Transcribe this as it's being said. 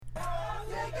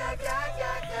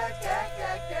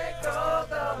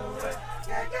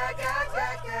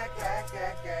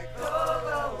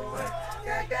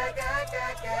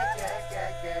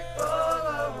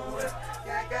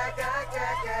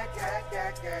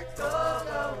We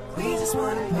just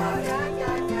wanna party,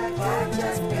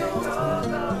 just for you.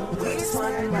 We just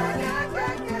wanna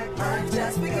party,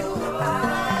 just for you.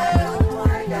 I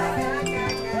wanna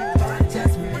party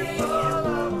just for me.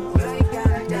 We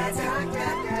gotta dance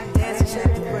and shake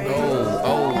and break.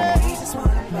 We just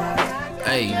wanna party,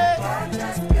 Hey.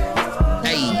 just for you.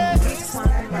 Hey. We just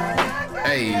wanna party,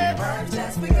 Hey.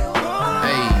 just for you.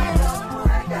 Hey.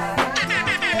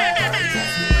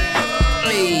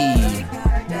 Hey.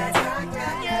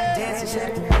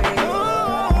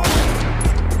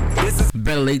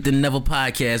 Better late than never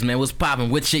podcast, man. What's poppin'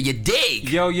 with you dig?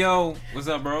 Yo, what's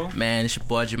up, bro? Man, it's your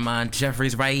boy Jamon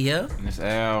Jeffries right here. And it's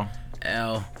L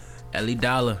Ellie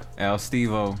Dollar.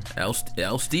 Stevo. L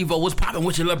Stevo, what's poppin'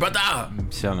 with you, little brother? I'm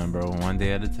chilling, bro. One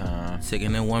day at a time.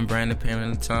 Taking in one brand of pen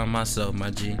at a time myself,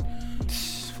 my G.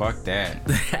 Fuck that.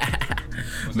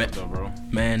 What's Man, up, though, bro?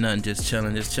 man, nothing, just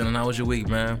chilling. How was your week,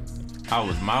 man? How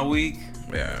was my week?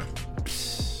 Yeah.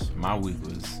 My week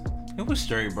was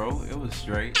straight, bro. It was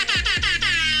straight.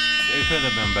 It could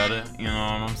have been better, you know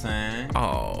what I'm saying?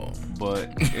 Oh.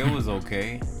 But it was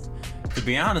okay. To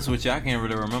be honest with you, I can't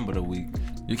really remember the week.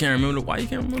 You can't remember why you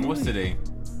can't remember? What's today?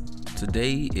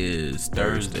 Today is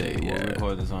Thursday. We'll Yeah.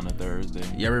 record this on a Thursday.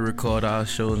 Yeah, we record our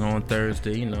shows on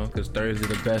Thursday, you know, because Thursday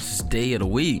the best day of the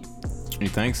week. You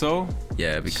think so?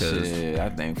 Yeah, because Shit, I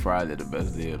think Friday the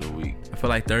best day of the week. I feel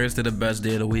like Thursday the best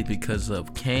day of the week because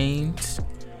of Canes.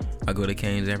 I go to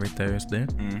Canes every Thursday.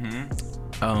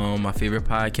 Mm-hmm. My favorite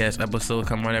podcast episode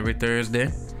come on every Thursday.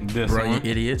 This Brilliant one?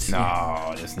 Idiots.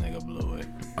 No, this nigga blew it.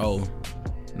 Oh.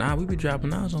 Nah, we be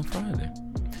dropping ours on Friday.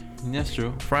 That's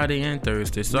true. Friday and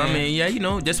Thursday. So, Yeah. I mean, yeah, you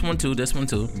know, this one too.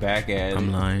 Back at I'm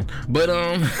it. lying. But,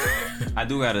 I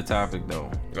do got a topic, though.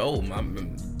 oh, my,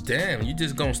 damn, you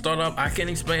just gonna start up. I can't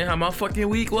explain how my fucking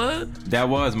week was. That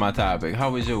was my topic. How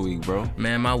was your week, bro?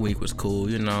 Man, my week was cool,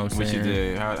 you know what I'm What saying? you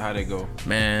did? How'd it go?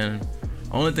 Man,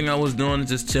 only thing I was doing is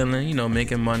just chilling, you know,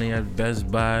 making money at Best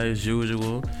Buy as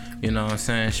usual. You know what I'm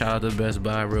saying? Shout out to Best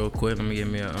Buy real quick. Let me give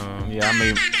me a,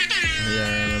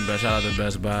 Yeah, shout out to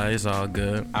Best Buy. It's all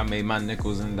good. I made my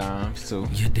nickels and dimes, too.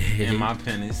 You did. And my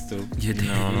pennies, too. You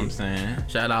know what did. I'm saying?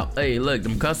 Shout out. Hey, look,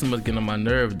 them customers getting on my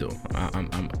nerve, though.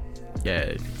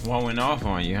 Yeah. What went off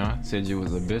on you, huh? Said you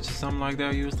was a bitch or something like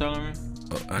that you was telling me?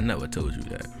 Oh, I never told you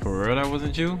that. For real, that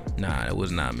wasn't you? Nah, that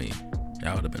was not me.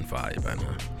 Y'all would have been fired by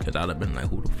now. Because I'd have been like,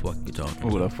 who the fuck you talking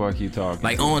Who to? the fuck you talking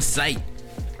Like, to? on site.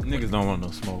 Niggas don't want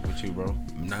no smoke with you, bro.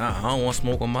 Nah, I don't want to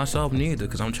smoke on myself neither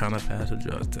because I'm trying to pass a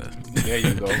drug test. There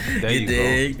you go. There You you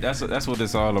dig? go. That's what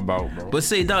it's all about, bro. But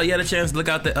see, dog, you had a chance to look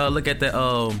at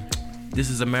the This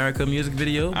Is America music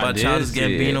video I by did Childish see it. I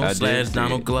Gambino did slash see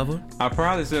Donald it. Glover. I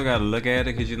probably still gotta look at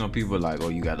it because you know people are like, oh,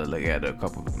 you gotta look at it a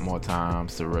couple more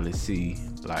times to really see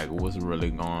like what's really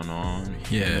going on in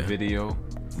Yeah. the video.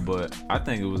 But I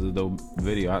think it was a dope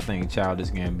video. I think Childish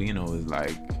Gambino is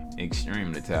like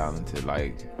extremely talented,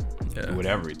 like Yeah. with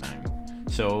everything,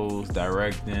 shows,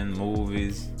 directing,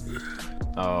 movies,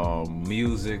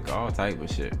 music, all type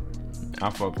of shit. I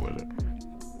fuck with it.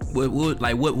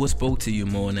 What spoke to you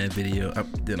more in that video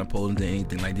than opposed to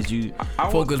anything? Like, did you I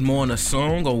focus more on the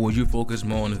song or would you focus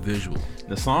more on the visual?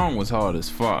 The song was hard as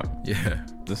fuck. Yeah.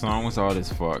 The song was hard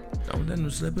as fuck. Don't let them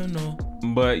slip in, no.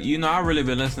 But you know, I really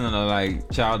been listening to like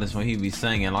Childish when he be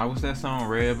singing. Like, what's that song,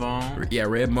 Redbone? Yeah,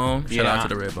 Redbone. Shout Yeah, out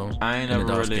to the Redbone. I ain't And the never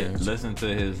Dark really Skins. listened to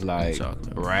his like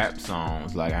Chocolate. rap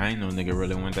songs. Like, I ain't know nigga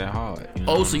really went that hard. You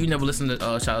know Oh, what so I you mean? never listened to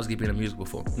Childish Gambino music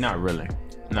before? Not really.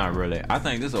 I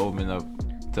think this opened up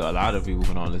to a lot of people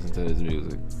who don't listen to his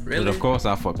music. Really? But of course,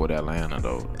 I fuck with Atlanta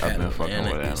though. I've been fucking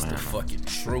with It's the Atlanta. fucking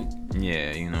truth.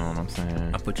 Yeah, you know what I'm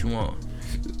saying. I put you on.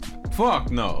 Fuck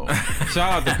no.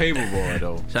 Shout out to Paperboy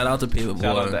though. Shout out to people, boy.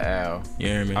 Shout out to Al. You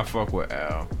hear me? I fuck with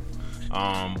Al.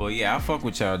 But yeah, I fuck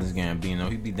with Childish Gambino.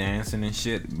 He be dancing and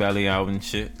shit, belly out and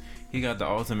shit. He got the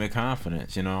ultimate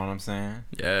confidence, you know what I'm saying?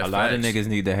 Yeah, A lot of facts. niggas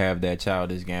need to have that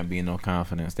Childish Gambino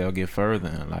confidence. They'll get further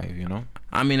in life, you know?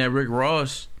 I mean, that Rick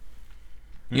Ross,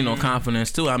 you know,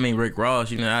 confidence too. I mean, Rick Ross,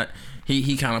 you know,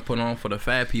 he kind of put on for the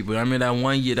fat people. I mean, that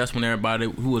one year, that's when everybody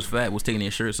who was fat was taking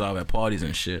their shirts off at parties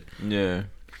and shit. Yeah.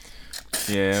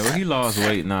 Yeah, well, he lost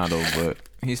weight now, though, but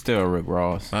he's still Rick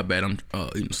Ross. My bad, I'm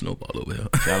eating Snowball over here.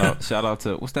 Shout out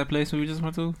to, what's that place we just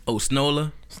went to? Oh,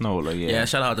 Snola? Snowler, yeah. Yeah,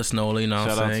 shout out to Snola, you know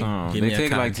Shout what I'm out to saying? him. Give They me a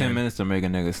take like 10 content. minutes to make a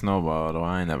nigga snowball, though.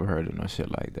 I ain't never heard of no shit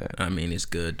like that. I mean, it's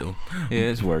good, though. Yeah,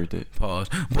 it's worth it. Pause.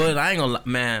 But I ain't gonna lie,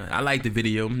 man, I like the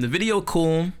video. The video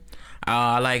cool.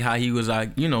 I like how he was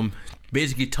like, you know,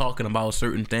 basically talking about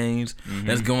certain things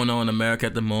that's going on in America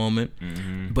at the moment.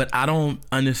 But I don't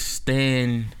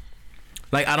understand,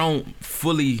 like, I don't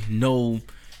fully know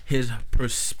his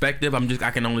perspective.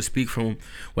 I can only speak from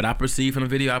what I perceived from the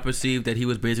video. I perceived that he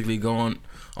was basically going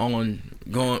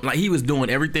like he was doing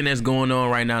everything that's going on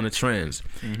right now in the trends.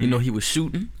 You know, he was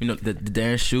shooting. You know, the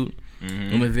dance shoot.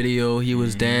 In the video, he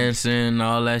was dancing,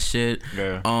 all that shit.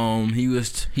 Yeah.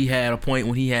 He had a point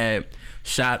when he had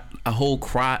shot a whole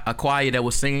choir that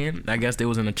was singing. I guess they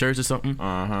was in a church or something.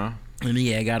 And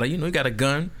he had got a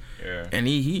gun. Yeah. And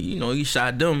he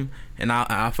shot them. And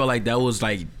I felt like that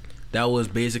was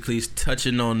basically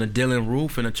touching on the Dylan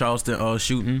Roof and the Charleston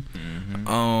shooting.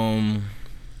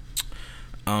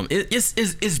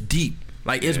 It's deep.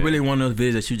 Like it's really one of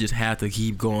those videos that you just have to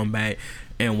keep going back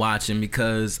and watching,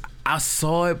 because I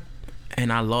saw it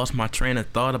and I lost my train of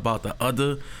thought about the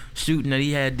other shooting that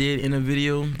he had did in the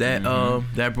video that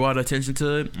that brought attention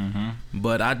to it.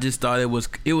 But I just thought it was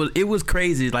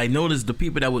crazy. Like, notice the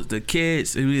people that was the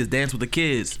kids who was dancing with the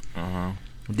kids.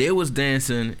 They was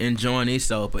dancing, enjoying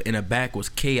themselves, but in the back was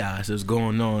chaos that was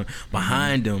going on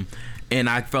behind them. And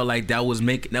I felt like that was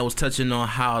touching on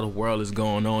how the world is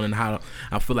going on and how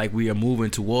I feel like we are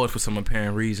moving towards for some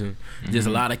apparent reason. There's a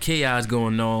lot of chaos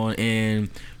going on and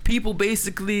people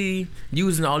basically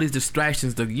using all these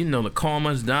distractions to, to calm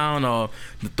us down or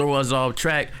to throw us off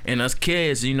track. And us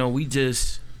kids, we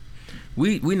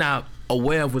not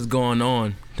aware of what's going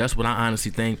on. That's what I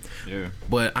honestly think. Yeah.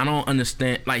 But I don't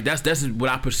understand. Like that's what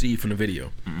I perceive from the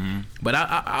video. But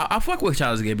I fuck with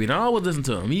Childish Gambino. I always listen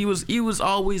to him. He was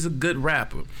always a good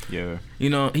rapper. Yeah.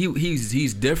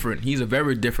 He's different. He's a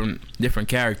very different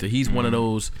character. He's one of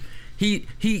those. He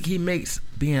makes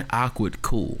being awkward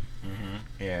cool.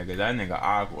 Yeah, cause that nigga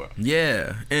awkward.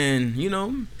 Yeah,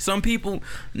 and some people,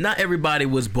 not everybody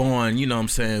was born. You know what I'm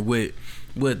saying, with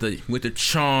the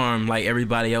charm like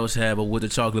everybody else have, or with the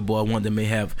chocolate boy one that may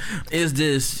have. Is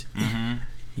this, I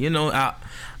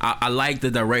like the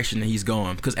direction that he's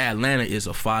going, because Atlanta is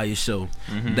a fire show.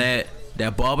 That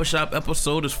barbershop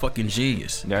episode is fucking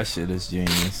genius. That shit is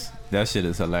genius. That shit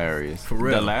is hilarious. For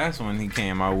real. The last one he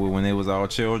came out with when they was all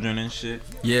children and shit.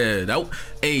 Yeah, that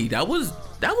was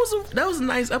a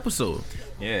nice episode.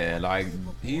 Yeah, like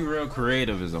he real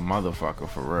creative as a motherfucker,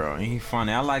 for real. And he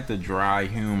funny. I like the dry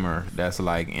humor that's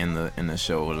like in the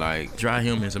show. Like dry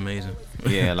humor is amazing.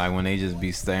 Yeah, like when they just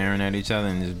be staring at each other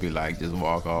and just be like, just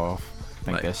walk off. I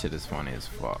think that shit is funny as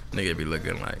fuck. Nigga be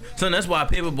looking like. So that's why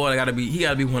Paperboy gotta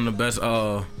be one of the best.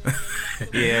 Yeah,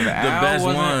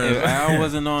 if Al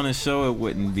wasn't on the show, it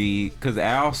wouldn't be, cause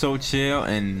Al's so chill,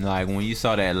 and like when you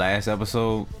saw that last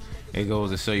episode, it goes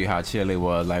to show you how chill it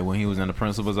was. Like when he was in the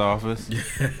principal's office,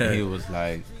 he was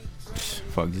like,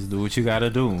 "Fuck, just do what you gotta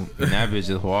do," and that bitch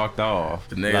just walked off.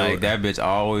 Like that bitch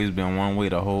always been one way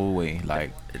the whole way.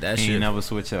 Like that he shit never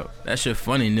switch up. That shit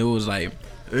funny. And it was like,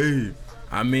 hey,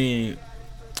 I mean,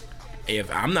 if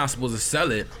I'm not supposed to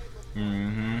sell it,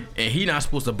 and he not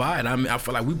supposed to buy it, I mean, I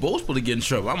feel like we both supposed to get in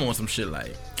trouble. I'm on some shit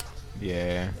like,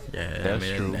 that's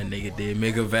true. That nigga did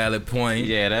make a valid point.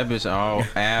 Yeah, that bitch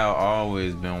Al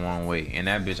always been one way, and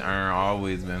that bitch Ern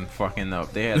always been fucking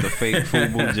up. They had the fake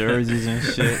FUBU jerseys and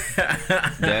shit.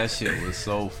 That shit was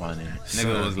so funny.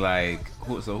 Nigga was like,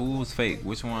 who was fake?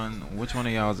 Which one of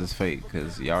y'all's is fake?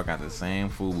 Cause y'all got the same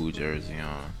FUBU jersey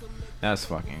on. That's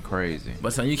fucking crazy.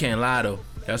 But son, you can't lie though.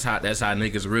 That's how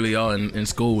niggas really are in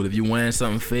school. If you wearing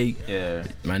something fake,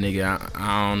 my nigga,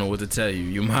 I don't know what to tell you.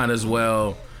 You might as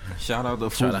well shout out to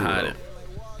FUBU.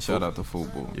 Shout out to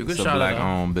FUBU. It's a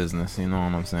black-owned business. You know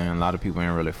what I'm saying? A lot of people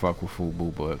ain't really fuck with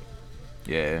FUBU, but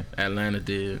yeah, Atlanta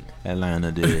did.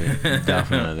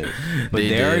 Definitely. But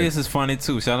Darius is funny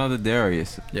too. Shout out to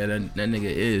Darius. Yeah, that nigga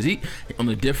is. He on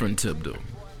a different tip though.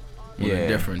 A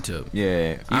different tip.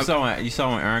 Yeah. You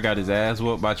saw when Aaron got his ass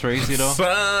whooped by Tracy though?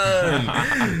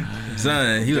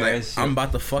 Son, he was like, I'm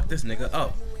about to fuck this nigga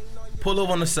up. Pull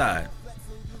over on the side.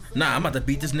 Nah, I'm about to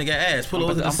beat this nigga ass. Pull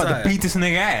over to the side. I'm about to beat this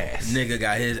nigga ass. Nigga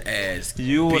got his ass.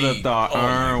 You would have thought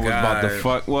Aaron was about to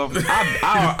fuck. Well,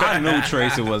 I knew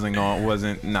Tracy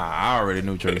I already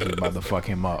knew Tracy was about to fuck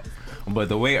him up. But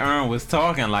the way Aaron was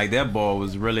talking, like that boy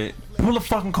was really, pull the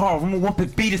fucking car. I'm gonna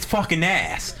beat his fucking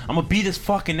ass. I'm gonna beat his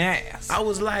fucking ass. I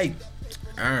was like,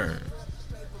 Aaron,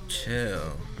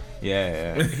 chill.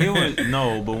 Yeah, he was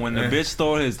but when the bitch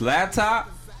stole his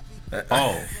laptop, that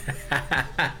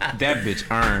bitch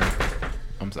Aaron.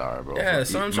 I'm sorry, bro. Yeah,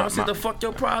 so I'm trying to see the fuck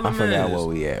your problem is. I forgot where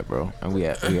we at, bro. And we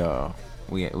on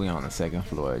the second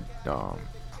floor at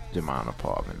Jemima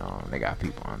apartment. They got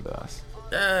people under us.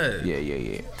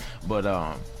 Yeah. But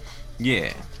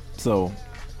so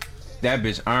that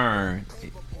bitch Ern,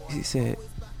 he said,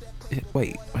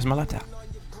 wait, where's my laptop?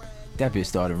 That bitch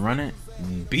started running,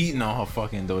 beating on her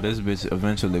fucking door. This bitch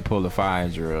eventually pulled a fire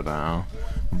drill down,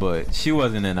 but she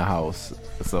wasn't in the house,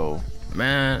 so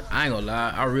Man, I ain't gonna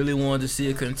lie. I really wanted to see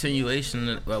a continuation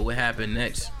of what happened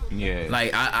next. Yeah.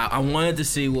 Like I wanted to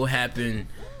see what happened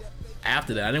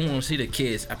after that. I didn't want to see the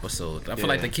kids episode. I feel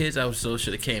like the kids episode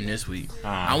should have came this week.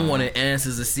 I wanted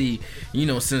answers to see,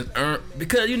 since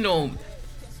because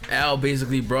Al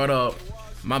basically brought up.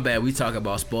 My bad. We talk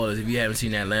about spoilers. If you haven't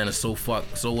seen Atlanta so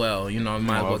well, I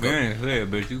might as well go. Yeah,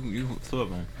 but you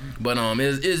slipping. But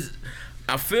is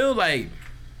I feel like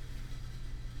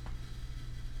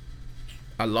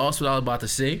I lost what I was about to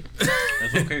say.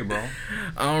 That's okay, bro.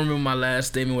 I don't remember my last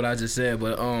statement, what I just said,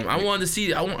 but I wanted to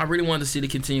see. I really wanted to see the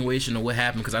continuation of what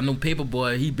happened because I know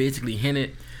Paperboy. He basically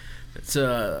hinted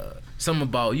to something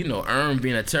about Earn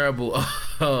being a terrible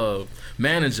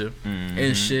manager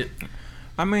and shit.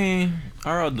 I mean,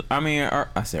 Earl.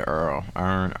 I said Earl.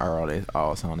 Earl. They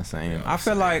all sound the same. Yeah, I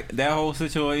feel like that whole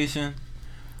situation.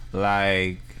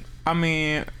 Like,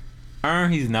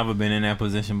 Earn. He's never been in that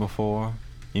position before.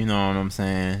 You know what I'm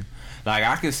saying? Like,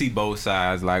 I can see both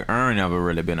sides. Like, Earn never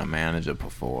really been a manager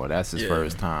before. That's his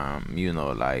first time.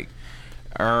 Like,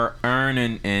 Earn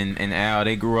and Al,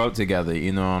 they grew up together.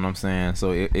 You know what I'm saying?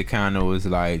 So it kind of was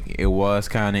like, it was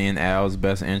kind of in Al's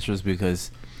best interest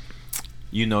because,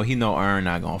 he know Earn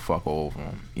not gonna fuck over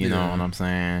him. You know what I'm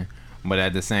saying? But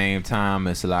at the same time,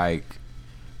 it's like,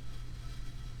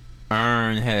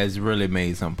 Earn has really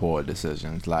made some poor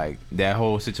decisions, like that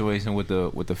whole situation with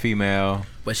the female.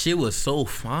 But she was so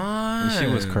fine. She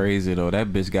was crazy though.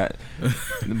 That bitch got.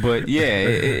 But yeah,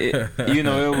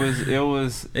 it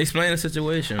was. Explain the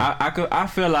situation. I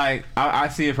feel like I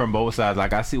see it from both sides.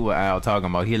 Like I see what Al talking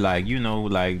about. He like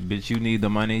bitch, you need the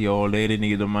money. Your old lady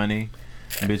need the money.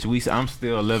 Bitch, I'm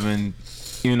still living.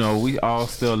 We all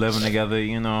still living together.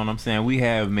 You know what I'm saying? We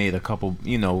have made a couple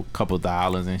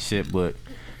dollars and shit, but.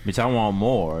 Bitch, I want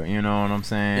more, you know what I'm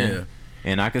saying? Yeah.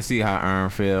 And I can see how Earn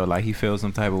feel. Like, he feels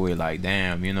some type of way, like,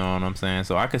 damn, you know what I'm saying?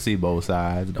 So I can see both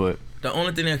sides, but... The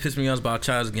only thing that pissed me off about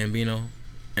Childish Gambino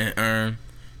and Earn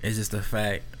is just the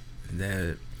fact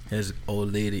that his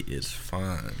old lady is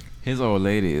fine. His old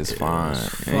lady is fine.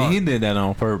 And he did that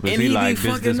on purpose. And he like, be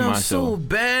fucking this up my so show.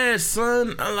 bad,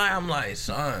 son. I'm like,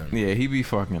 son. Yeah, he be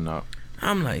fucking up.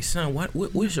 I'm like, son,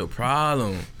 what's your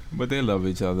problem? But they love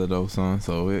each other though, son.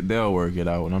 So they'll work it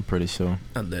out. I'm pretty sure.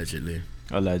 Allegedly.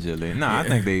 Nah,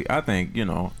 yeah. I think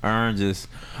Earn just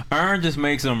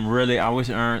makes them really. I wish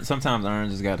sometimes Earn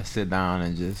just got to sit down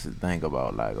and just think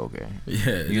about like, okay,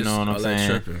 yeah, you know what I'm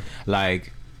saying?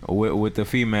 Like with the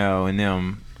female and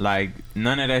them, like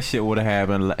none of that shit would have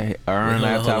happened. Earn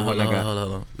laptop wouldn't have got.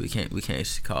 Hold on. We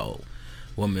can't call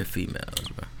women females,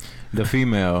 bro. The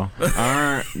female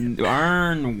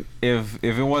Earn, if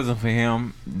it wasn't for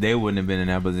him, they wouldn't have been in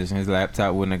that position. His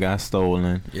laptop wouldn't have got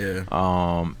stolen. Yeah.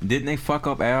 Didn't they fuck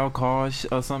up Al car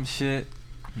or some shit?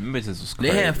 Bitches was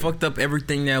crazy. They had fucked up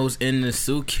everything that was in the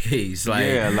suitcase. Like,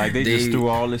 yeah, like they just threw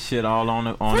all this shit all on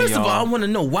First y'all. of all, I want to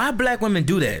know why black women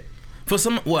do that. For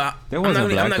some, well, I'm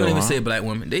not gonna even say black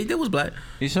women. They was black.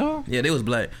 You sure? Yeah, they was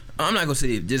black. I'm not gonna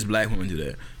say just black women do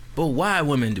that. But why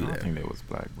women do that? I think they was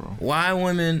black, bro. Why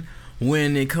women,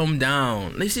 when they come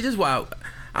down, they see this. Why?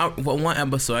 For one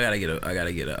episode, I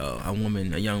gotta get a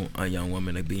woman, a young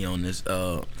woman to be on this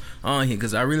on here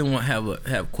because I really want to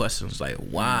have questions like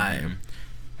why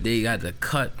they got to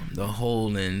cut the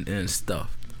hole and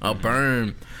stuff, or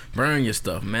burn your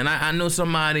stuff, man. I know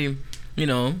somebody, I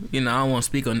don't want to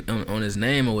speak on his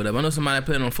name or whatever. I know somebody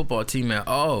put it on a football team at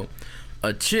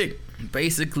a chick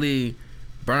basically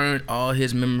burned all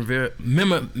his memorabilia.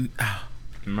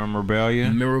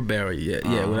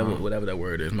 Yeah, whatever that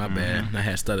word is. My bad. I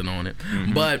had studied on it,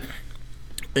 but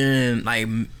like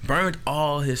burned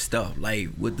all his stuff, like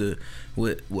with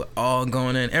all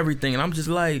going in everything, and I'm just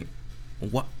like,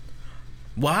 what?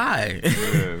 Why?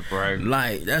 Yeah, right.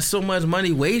 Like that's so much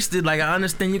money wasted. Like I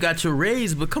understand you got your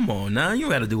raise, but come on now, you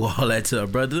gotta do all that to a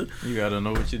brother. You gotta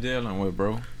know what you're dealing with,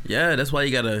 bro. Yeah, that's why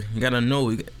you gotta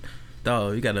know.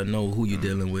 Dog, you gotta know who you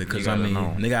dealing with, cause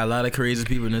they got a lot of crazy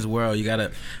people in this world.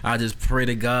 I just pray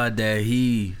to God that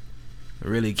He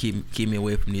really keep me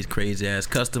away from these crazy ass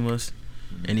customers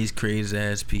and these crazy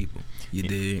ass people. You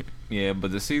dig? Yeah, but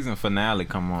the season finale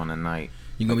come on tonight.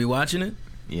 You gonna be watching it?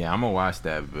 Yeah, I'm gonna watch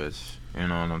that bitch. You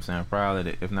know what I'm saying?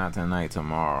 Probably if not tonight,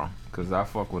 tomorrow. Cause I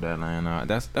fuck with Atlanta.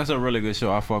 That's a really good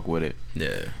show. I fuck with it.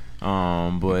 Yeah.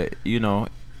 But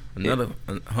another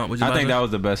I think that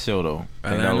was the best show though.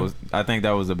 I think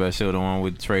that was the best show. The one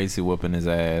with Tracy whooping his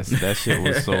ass. That shit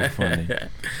was so funny.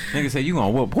 Nigga said, "You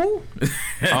gonna whoop who?"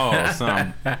 Oh,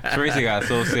 son. Tracy got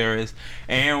so serious.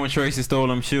 And when Tracy stole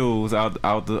them shoes out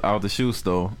the shoe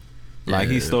store, like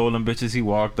he stole them bitches, he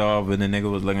walked off, and the nigga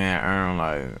was looking at Earn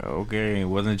like, "Okay,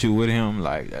 wasn't you with him?"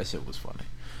 Like that shit was funny.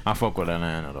 I fuck with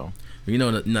Atlanta though. You know,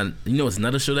 it's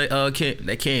another show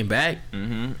that came back.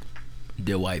 Mm-hmm.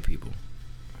 They're white people.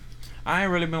 I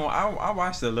ain't really been. I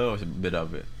watched a little bit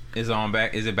of it. Is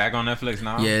it back on Netflix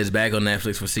now? Yeah, it's back on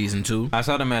Netflix for season 2. I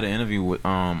saw them at an interview with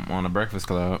on the Breakfast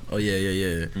Club. Oh yeah.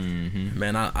 Mm-hmm.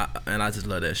 Man, I just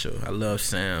love that show. I love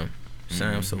Sam.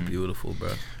 Sam's so beautiful,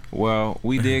 bro. Well,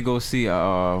 we did go see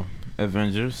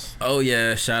Avengers. Oh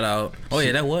yeah, shout out. Oh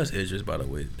yeah, that was Idris, by the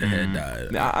way. That had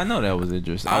died. I know that was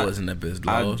Idris. I wasn't that bitch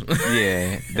lost.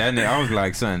 Yeah, that nigga. I was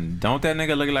like, son, don't that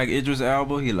nigga look like Idris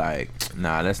Elba? He like,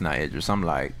 nah, that's not Idris. I'm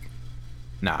like,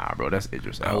 nah, bro, that's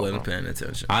Idris Elba. I wasn't paying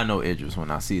attention. I know Idris when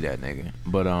I see that nigga.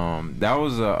 But that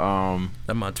was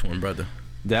that's my twin brother.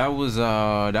 That was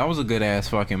a good ass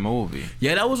fucking movie.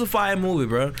 Yeah, that was a fire movie,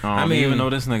 bro. I mean, even though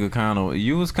this nigga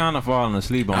you was kind of falling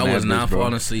asleep on that. I was not bro.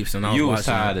 falling asleep, so I was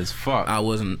tired as fuck.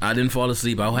 I didn't fall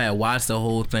asleep. I had watched the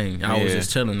whole thing. I was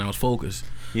just chilling. I was focused.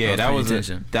 Yeah,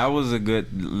 that was a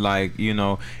good, like, you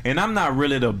know, and I'm not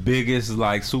really the biggest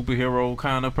like superhero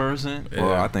kind of person. Yeah.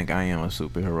 Well, I think I am a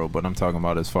superhero, but I'm talking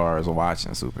about as far as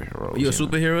watching superheroes. You a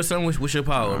superhero, son? What's your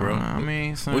power, bro? I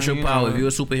mean, son, what's your power? If you're a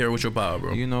superhero, what's your power,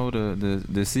 bro? You know,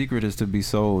 the secret is to be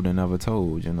sold and never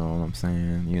told. You know what I'm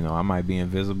saying? You know, I might be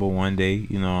invisible one day.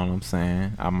 You know what I'm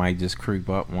saying? I might just creep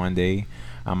up one day.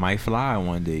 I might fly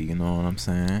one day. You know what I'm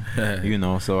saying? You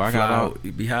know, so I got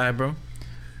be high, bro.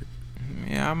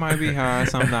 Yeah, I might be high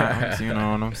sometimes, you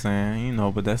know what I'm saying? You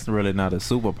know, but that's really not a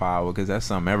superpower because that's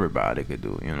something everybody could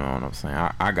do, you know what I'm saying?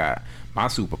 I got my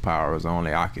superpowers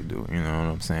only I could do, you know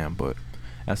what I'm saying? But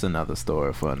that's another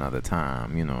story for another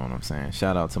time, you know what I'm saying?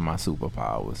 Shout out to my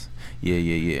superpowers.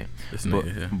 Yeah.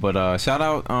 But shout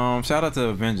out to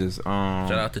Avengers.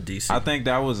 Shout out to DC. I think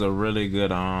that was a really good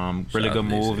good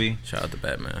movie. Shout out to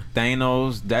Batman.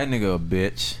 Thanos, that nigga a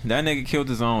bitch. That nigga killed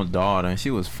his own daughter and she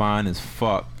was fine as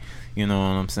fuck. You know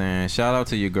what I'm saying? Shout out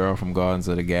to your girl from Guardians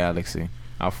of the Galaxy.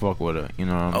 I fuck with her. You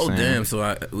know what I'm saying? Oh damn!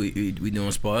 So we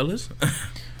doing spoilers?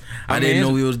 I didn't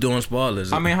know we was doing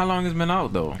spoilers. I mean, how long it's been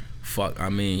out though? Fuck. I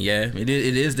mean, yeah, it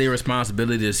is their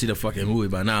responsibility to see the fucking movie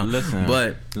by now.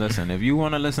 Listen. If you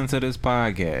want to listen to this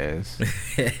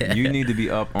podcast, you need to be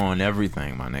up on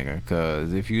everything, my nigga.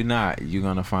 Cause if you're not, you're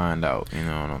gonna find out. You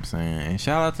know what I'm saying? And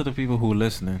shout out to the people who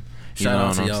listening. Shout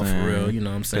out to y'all for real, you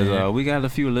know what I'm saying? Cause we got a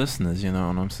few listeners, you know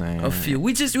what I'm saying? A few.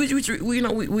 We still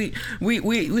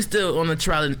on the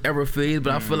trial and error phase,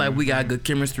 but I feel like we got good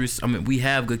chemistry. I mean, we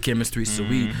have good chemistry, so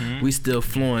we still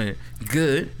flowing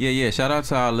good. Yeah. Shout out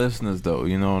to our listeners though,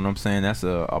 you know what I'm saying? That's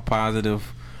a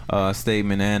positive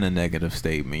statement and a negative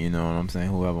statement, you know what I'm saying?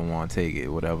 Whoever want to take it,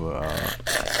 whatever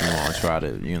you want to try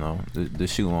to, you know, the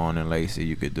shoe on and lace it,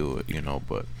 you could do it, you know.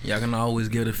 But y'all can always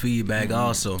give the feedback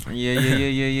also. Yeah.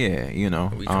 You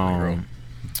know,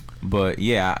 but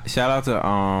yeah, shout out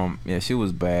to she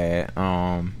was bad.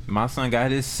 My son got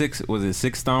his 6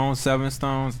 stones, 7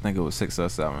 stones? I think it was 6 or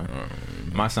 7.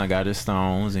 My son got his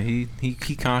stones and he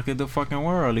conquered the fucking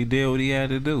world. He did what he had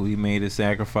to do. He made his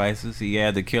sacrifices. He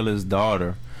had to kill his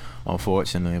daughter,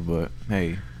 unfortunately, but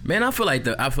hey. Man, I feel like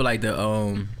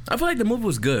the movie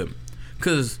was good,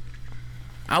 cause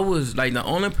I was like the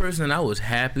only person I was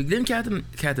happy. Then Captain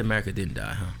America didn't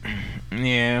die, huh?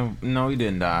 Yeah, no, he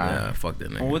didn't die. Yeah, fuck that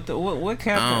nigga. What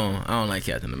Captain? I don't like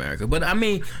Captain America, but I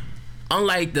mean,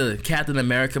 unlike the Captain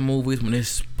America movies, when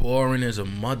it's boring as a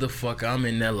motherfucker, I'm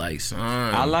in there like, son.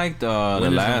 I liked the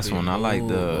last one. I like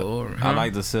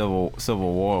the Civil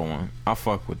War one. I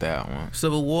fuck with that one.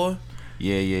 Civil War.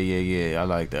 Yeah. I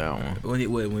like that one. When he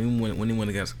went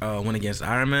against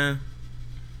Iron Man.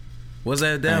 Was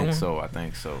that one? I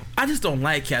think so. I just don't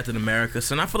like Captain America,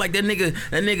 son. I feel like that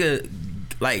nigga,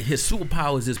 like his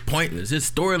superpower is just pointless. His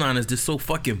storyline is just so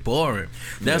fucking boring.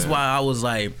 That's why I was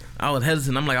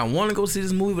hesitant. I'm like, I want to go see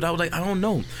this movie, but I was like, I don't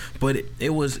know. But it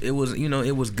was you know,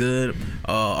 it was good.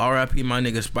 R.I.P. my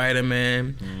nigga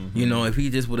Spider-Man. You know, if he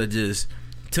just would have just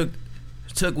took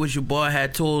what your boy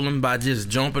had told him by just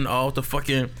jumping off the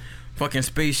fucking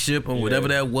spaceship or whatever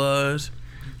that was.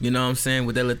 You know what I'm saying?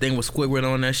 With that little thing with Squidward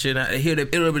on that shit.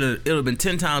 It would have been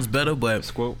 10 times better, but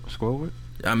Squidward?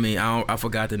 I mean, I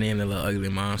forgot the name of the little ugly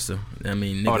monster. I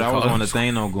mean, that was one of the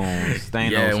Thanos goons.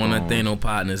 One of the Thanos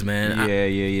partners, man. Yeah.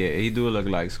 He do look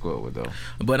like Squidward though.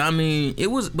 But I mean, it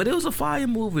was a fire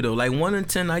movie though. Like 1 in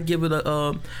 10, I give it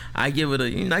a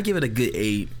good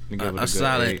 8. A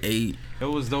solid 8. It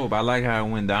was dope. I like how it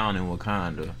went down in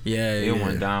Wakanda. Yeah, it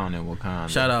went down in Wakanda.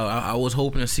 Shout out. I was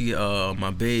hoping to see my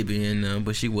baby in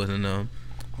but she wasn't.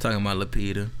 Talking about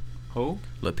Lupita. Who?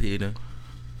 Lupita.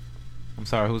 I'm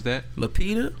sorry, who's that?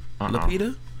 Lupita?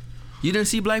 Lupita? You didn't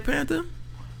see Black Panther?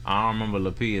 I don't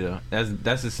remember Lupita.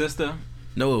 That's his sister?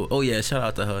 No, oh yeah, shout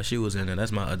out to her. She was in it.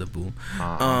 That's my other boo.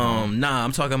 Nah,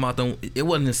 I'm talking about it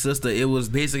wasn't his sister. It was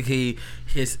basically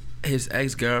his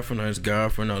ex-girlfriend or his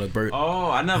girlfriend or the birth.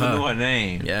 Oh, I never knew her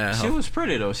name. Yeah, she was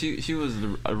pretty though. She was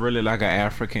really like an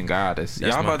African goddess.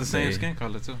 That's y'all about the babe. same skin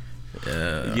color too.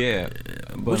 Yeah.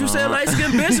 But What you say, light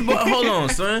skin bitch? But hold on,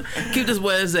 son. Keep this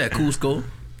where it's at, Cusco.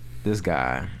 This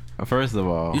guy. First of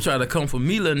all, You try to come for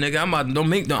me, little nigga. I'm about don't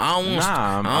make no.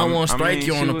 I don't want to strike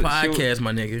you on the podcast,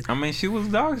 my nigga. I mean, she was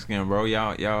dark skinned, bro.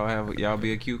 Y'all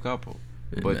be a cute couple.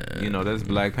 But you know that's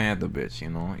Black Panther, bitch.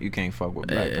 You know you can't fuck with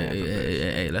Black Panther.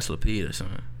 Hey, that's Lupita,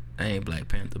 son. I ain't Black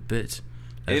Panther, bitch.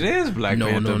 It is Black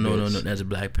Panther. No. That's a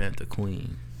Black Panther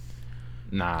queen.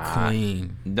 Nah,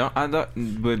 queen.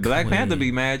 But Black Panther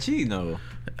be mad cheating though.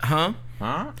 Huh?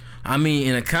 I mean,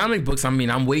 in the comic books,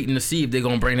 I'm waiting to see if they're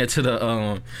gonna bring that to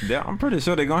the. I'm pretty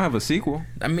sure they're gonna have a sequel.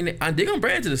 I mean, they're gonna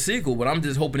bring it to the sequel, but I'm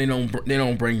just hoping they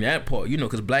don't bring that part, you know,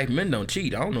 because black men don't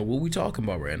cheat. I don't know what we talking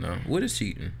about right now. What is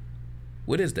cheating?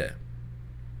 What is that?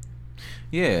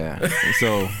 Yeah.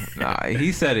 So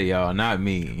he said it, y'all, not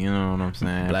me. You know what I'm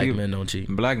saying? Black men don't cheat.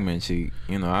 Black men cheat.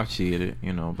 You know, I've cheated.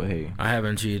 You know, but hey, I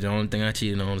haven't cheated. The only thing I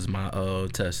cheated on is my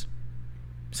test.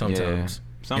 Sometimes.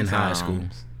 In high school.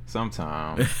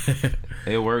 Sometimes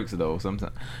it works though.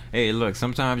 Sometimes, hey, look.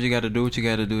 Sometimes you got to do what you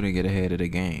got to do to get ahead of the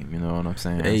game. You know what I'm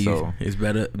saying? Hey, so it's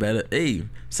better. Hey,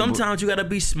 sometimes you gotta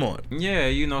be smart. Yeah,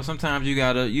 you know. Sometimes you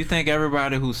gotta. You think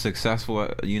everybody who's successful,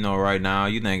 you know, right now,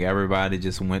 you think everybody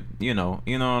just went. You know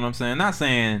what I'm saying? Not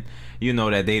saying you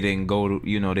know that they didn't go.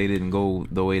 They didn't go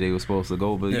the way they were supposed to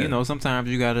go. But you know, sometimes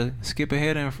you gotta skip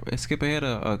ahead of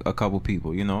a couple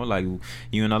people. You know, like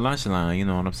you in a lunch line. You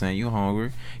know what I'm saying? You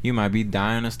hungry? You might be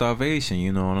dying of starvation.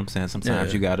 You know what I'm saying?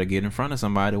 Sometimes you gotta get in front of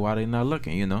somebody while they're not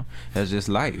looking. You know, that's just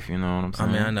life. You know what I'm saying?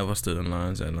 I mean, I never stood in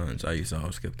lines at lunch. I used to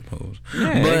always skip the pose.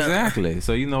 Yeah, but, exactly.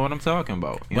 So you know what I'm talking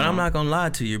about. But I'm not gonna lie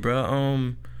to you,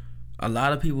 bro. A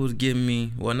lot of people was giving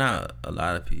me, well, not a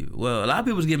lot of people. Well, a lot of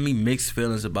people was giving me mixed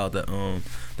feelings about the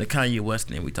Kanye West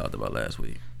thing we talked about last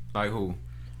week. Like who?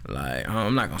 Like,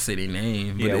 I'm not gonna say their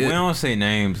name. But yeah, we don't say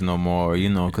names no more, you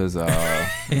know, because we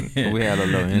had a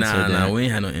little incident. Nah, we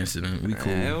ain't had no incident. We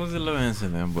cool. It was a little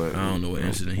incident, but I don't know what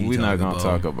incident we're not gonna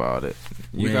talk about it.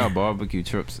 You got barbecue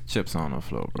chips on the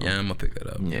floor, bro. Yeah, I'm gonna pick it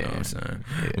up. Yeah. You know what I'm saying?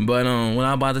 Yeah. But what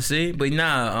I'm about to say, but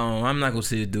I'm not gonna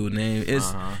say the dude's name.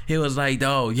 He was like,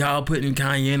 dog, y'all putting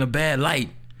Kanye in a bad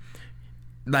light.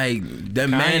 Like that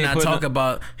man not talk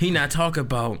about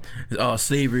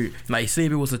slavery. Like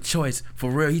slavery was a choice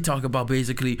for real. He talk about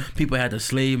basically people had the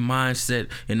slave mindset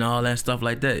and all that stuff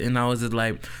like that. And I was just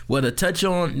like, well, to touch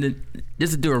on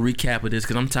just to do a recap of this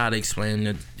because I'm tired of explaining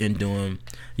it and doing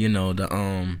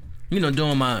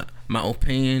doing my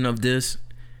opinion of this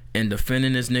and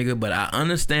defending this nigga. But I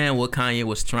understand what Kanye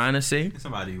was trying to say.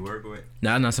 Somebody you work with?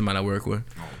 Nah, not somebody I work with.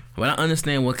 Oh. But I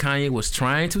understand what Kanye was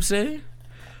trying to say.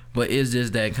 But it's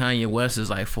just that Kanye West is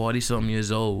like 40-something years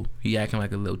old. He acting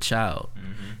like a little child.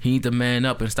 Mm-hmm. He need to man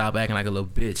up and stop acting like a little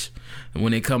bitch. And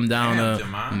when it come down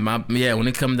when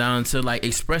it come down to like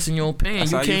expressing your opinion,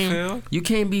 you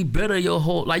can't be bitter your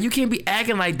whole like you can't be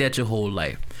acting like that your whole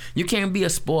life. You can't be a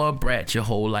spoiled brat your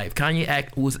whole life.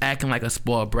 Kanye was acting like a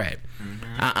spoiled brat.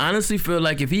 Mm-hmm. I honestly feel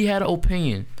like if he had an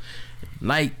opinion,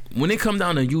 like when it come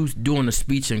down to you doing a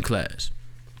speech in class,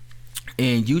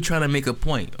 and you trying to make a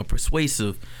point, a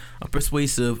persuasive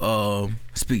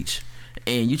speech,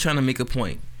 and you trying to make a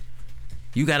point,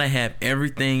 you gotta have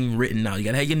everything written out. You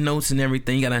gotta have your notes and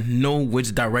everything. You gotta know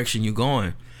which direction you're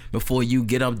going before you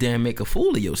get up there and make a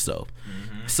fool of yourself.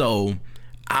 Mm-hmm. So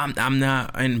I'm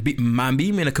not, and my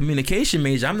being a communication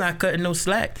major, I'm not cutting no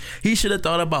slack. He should have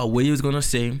thought about what he was gonna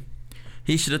say.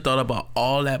 He should have thought about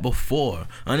all that before.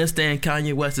 Understand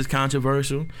Kanye West is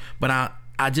controversial, but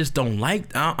I just don't like.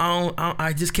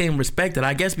 I just can't respect it.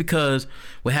 I guess because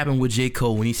what happened with J.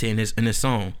 Cole when he said in his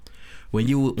song, when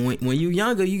you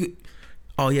younger,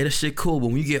 this shit cool. But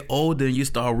when you get older, you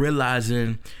start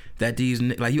realizing that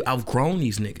you outgrown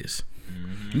these niggas.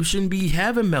 Mm-hmm. You shouldn't be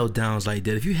having meltdowns like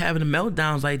that. If you having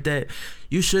meltdowns like that,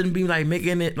 you shouldn't be like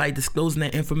making it like disclosing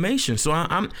that information. So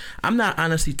I'm not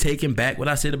honestly taking back what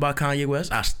I said about Kanye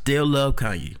West. I still love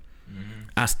Kanye. Mm-hmm.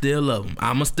 I still love him.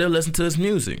 I'ma still listen to his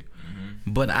music.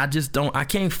 But I just don't. I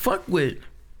can't fuck with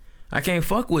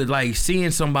like seeing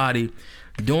somebody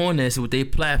doing this with their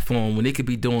platform when they could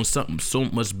be doing something so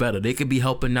much better. They could be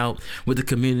helping out with the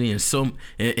community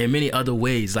in many other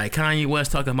ways. Like Kanye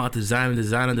West talking about designer this,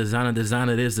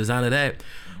 designer that.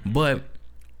 But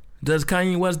does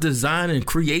Kanye West design and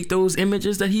create those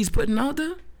images that he's putting out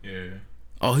there? Yeah.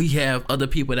 Or he have other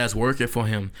people that's working for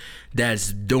him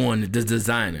that's doing the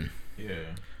designing. Yeah.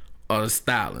 Or the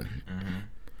styling. Mm-hmm.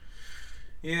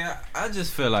 Yeah, I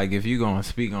just feel like if you're gonna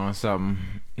speak on something,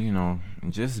 you know,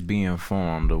 just be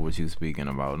informed of what you're speaking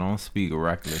about. Don't speak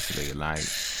recklessly. Like,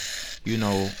 you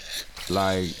know,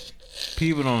 like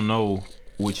people don't know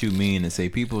what you mean to say.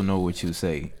 People know what you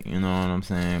say. You know what I'm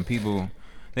saying?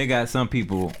 They got some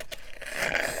people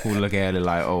who look at it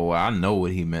like, oh, well, I know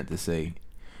what he meant to say.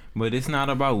 But it's not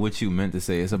about what you meant to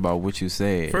say. It's about what you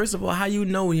said. First of all, how you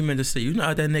know what he meant to say? You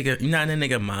not that nigga. You not that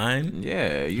nigga mind.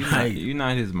 Yeah, you're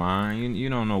not his mind. You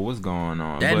don't know what's going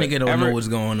on. That nigga don't know what's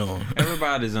going on.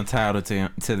 Everybody's entitled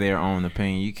to their own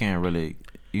opinion. You can't really,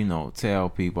 you know, tell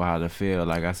people how to feel.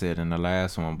 Like I said in the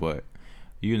last one, but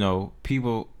you know,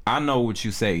 people. I know what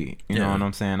you say. You know what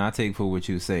I'm saying. I take for what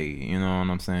you say. You know what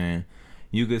I'm saying.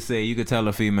 You could tell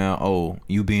a female, oh,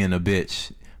 you being a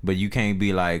bitch. But you can't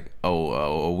be like,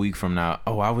 a week from now,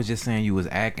 I was just saying you was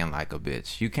acting like a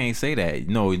bitch. You can't say that.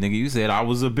 No, nigga, you said I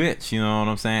was a bitch. You know what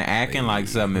I'm saying? Acting like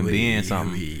something and being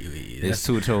something. It's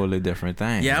two totally different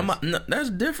things. Yeah,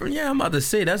 that's different. Yeah, I'm about to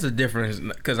say that's a difference.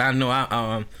 Because I know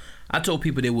I told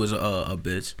people they was a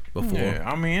bitch before. Yeah,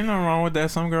 I mean, ain't nothing wrong with that.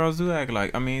 Some girls do act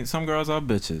like, some girls are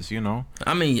bitches, you know?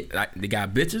 I mean, like, they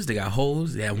got bitches, they got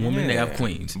hoes, they have women, they have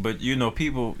queens. But, you know,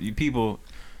 people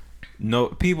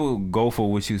go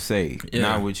for what you say,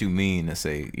 not what you mean to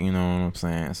say. You know what I'm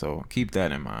saying? So keep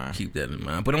that in mind.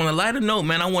 But on a lighter note,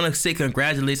 man, I want to say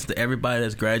congratulations to everybody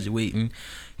that's graduating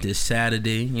this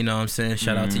Saturday. You know what I'm saying?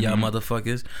 Shout out to y'all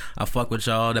motherfuckers. I fuck with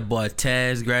y'all. That boy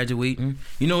Taz graduating.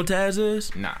 You know what Taz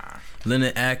is? Nah.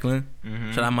 Leonard Ackland.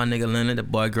 Shout out my nigga Leonard, the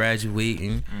boy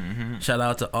graduating. Shout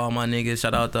out to all my niggas.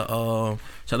 Shout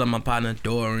out my partner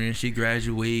Dorian. She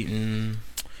graduating.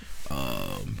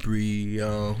 Bree,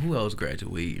 who else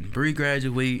graduating? Bree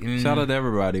graduating. Shout out to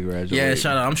everybody graduating. Yeah,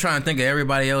 shout out. I'm trying to think of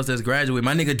everybody else that's graduating.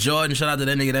 My nigga Jordan, shout out to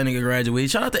that nigga graduating.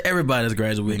 Shout out to everybody that's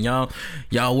graduating.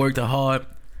 Y'all worked a hard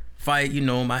fight. You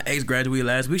know, my ex graduated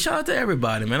last week. Shout out to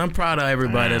everybody, man. I'm proud of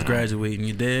everybody that's graduating.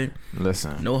 You dig?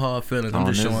 Listen. No hard feelings. I'm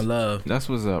just showing love. That's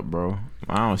what's up, bro.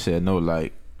 I don't shed no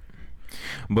light.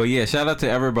 But yeah, shout out to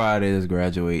everybody that's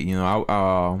graduating. You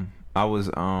know, I was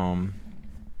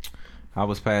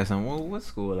passing. What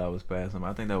school I was passing?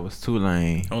 I think that was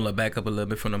Tulane. Hold up, back up a little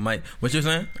bit from the mic. What you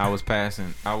saying? I was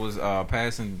passing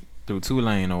through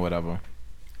Tulane or whatever,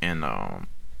 and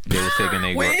they was taking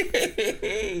their.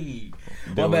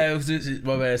 My bad.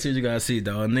 See, you gotta see,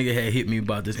 dog. Nigga had hit me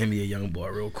about this NBA young boy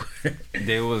real quick.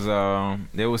 They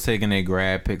was taking their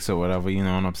grad pics or whatever. You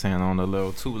know what I'm saying, on the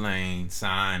little Tulane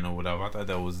sign or whatever. I thought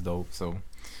that was dope. So.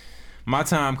 My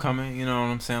time coming, you know what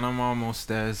I'm saying? I'm almost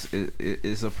there.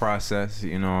 It's a process,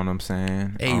 you know what I'm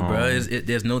saying? Hey, bro,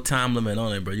 there's no time limit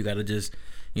on it, bro. You got to just,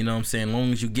 you know what I'm saying, as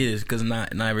long as you get it, because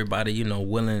not everybody, you know,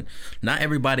 willing. Not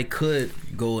everybody could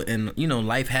go and, you know,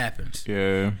 life happens.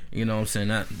 Yeah. You know what I'm saying?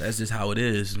 That's just how it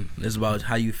is. It's about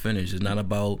how you finish. It's not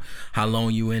about how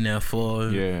long you in there for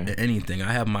anything.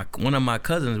 I have one of my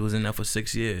cousins was in there for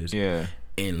 6 years. Yeah.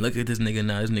 And look at this nigga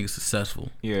now. This nigga successful.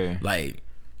 Yeah. Like...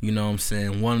 You know what I'm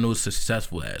saying? One of those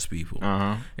successful ass people.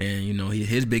 And, you know,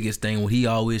 his biggest thing, what he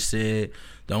always said,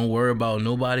 don't worry about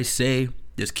nobody say,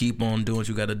 just keep on doing what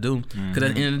you got to do. Because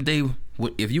at the end of the day,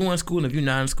 if you in school, if you're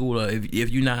not in school, or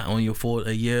if you're not on your fourth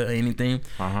a year or anything,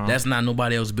 that's not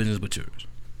nobody else's business but yours.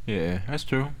 Yeah, that's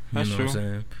true. That's you know true. What I'm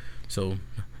saying? So,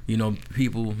 you know,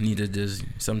 people need to just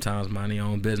sometimes mind their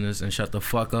own business and shut the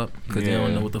fuck up because they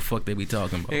don't know what the fuck they be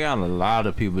talking about. They got a lot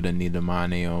of people that need to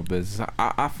mind their own business.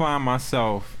 I find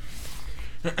myself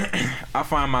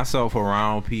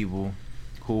around people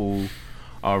who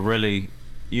are really,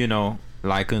 you know,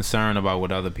 like concerned about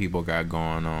what other people got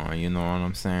going on. You know what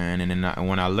I'm saying? And then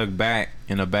when I look back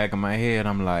in the back of my head,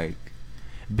 I'm like,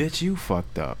 bitch, you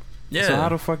fucked up. Yeah. So how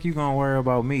the fuck you gonna worry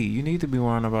about me? You need to be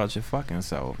worrying about your fucking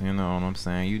self. You know what I'm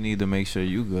saying? You need to make sure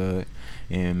you good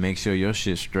and make sure your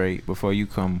shit's straight before you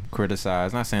come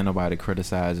criticize. Not saying nobody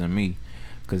criticizing me,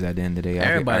 because at the end of the day,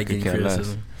 everybody I could care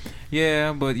less.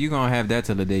 Yeah, but you gonna have that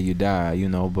till the day you die, you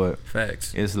know. But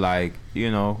facts. It's like,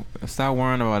 you know, stop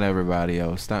worrying about everybody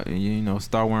else. Start worrying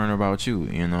about you.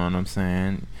 You know what I'm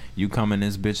saying? You come in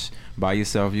this bitch by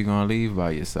yourself, you gonna leave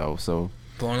by yourself. So.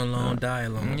 Born alone, die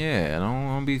alone. Yeah,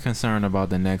 don't be concerned about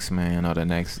the next man or the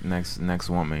next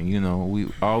woman. You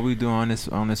know, all we do on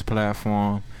this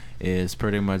platform is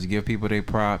pretty much give people their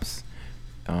props,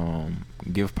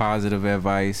 give positive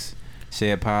advice,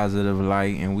 shed positive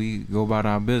light, and we go about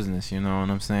our business. You know what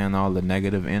I'm saying? All the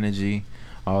negative energy,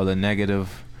 all the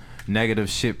negative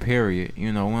shit. Period.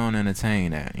 You know, we don't entertain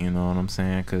that. You know what I'm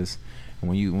saying? Because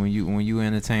when you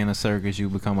entertain a circus, you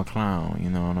become a clown.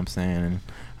 You know what I'm saying? And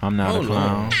I'm not a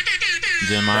clown.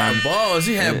 Balls.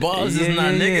 He had balls. Is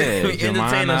not nigga.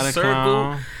 Entertain a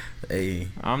circle. Hey,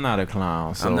 I'm not a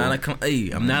clown. So. I'm not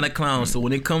a clown. So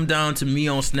when it come down to me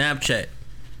on Snapchat,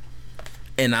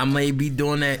 and I may be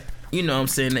doing that, you know what I'm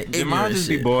saying, that Jamal just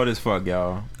shit. be bored as fuck,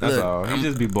 y'all. That's all. He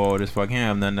just be bored as fuck. He ain't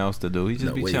have nothing else to do. He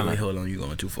just be chilling. Wait, hold on, you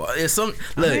going too far. There's some.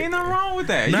 Look, ain't nothing wrong with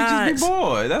that. Nah, you just be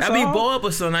bored. That's all. I be bored,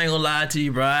 but son, I ain't gonna lie to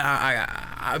you, bro.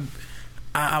 I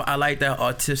like that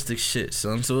artistic shit,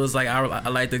 son. So it's like I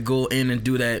like to go in and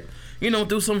do that. You know,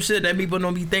 do some shit that people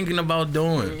don't be thinking about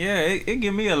doing. Yeah, it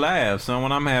give me a laugh, son,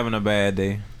 when I'm having a bad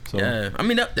day. So. Yeah, I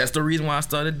mean that's the reason why I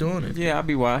started doing it. Yeah, I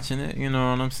be watching it. You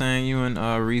know what I'm saying? You and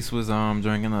Reese was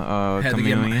drinking a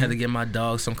chameleon. Had to get my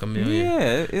dog some chameleon.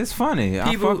 Yeah, it's funny.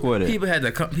 I fuck with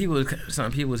it.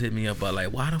 Some people hit me up about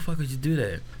like, why the fuck would you do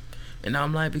that? And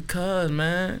I'm like, because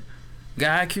man,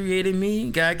 God created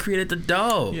me. God created the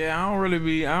dog. Yeah, I don't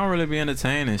really be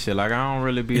entertaining shit. Like I don't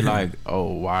really be like,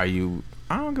 oh, why you?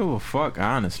 I don't give a fuck,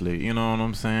 honestly. You know what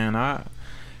I'm saying?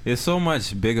 It's so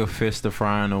much bigger fish to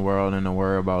fry in the world than to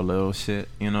worry about little shit.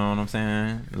 You know what I'm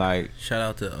saying? Like shout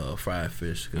out to fried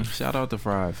fish. Shout out to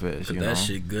fried fish. You that know?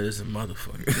 Shit good as a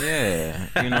motherfucker. Yeah,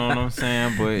 you know what I'm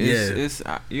saying. But it's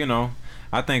you know,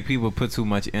 I think people put too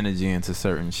much energy into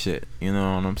certain shit. You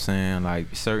know what I'm saying?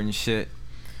 Like certain shit.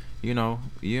 You know,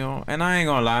 and I ain't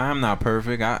gonna lie, I'm not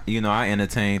perfect. I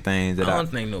entertain things that I don't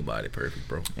think nobody perfect,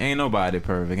 bro. Ain't nobody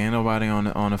perfect. Ain't nobody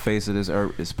on the face of this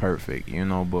earth is perfect, you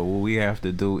know. But what we have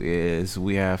to do is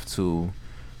we have to,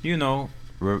 you know,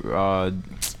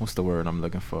 what's the word I'm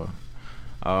looking for?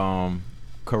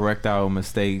 Correct our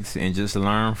mistakes and just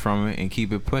learn from it and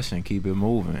keep it pushing, keep it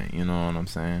moving. You know what I'm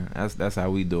saying? That's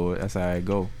how we do it. That's how it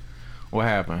go. What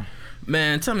happened?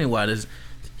 Man, tell me why this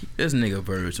nigga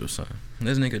Virgil, son.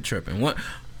 This nigga tripping. What?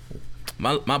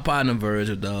 My partner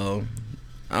Virgil, dog.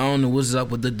 I don't know what's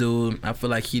up with the dude. I feel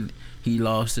like he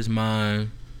lost his mind.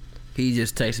 He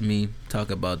just texted me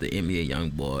talking about the NBA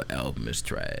YoungBoy album is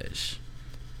trash,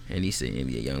 and he said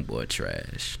NBA YoungBoy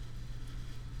trash.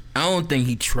 I don't think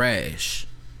he trash.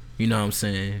 You know what I'm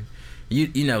saying?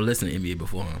 You never listened to NBA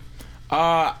before,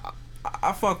 huh?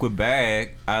 I fuck with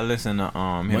Bag. I listen to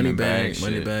him and Bag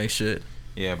shit. Moneybagg shit.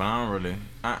 Yeah, but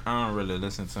I don't really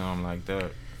listen to him like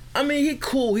that. I mean, he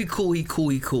cool.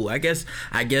 I guess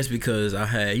because I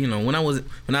had, you know, when I was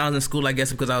in school, I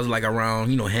guess because I was like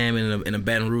around, you know, Hammond in the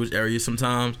Baton Rouge area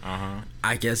sometimes.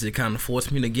 I guess it kind of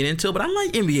forced me to get into it. But I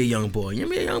like NBA YoungBoy.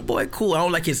 NBA YoungBoy cool. I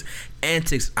don't like his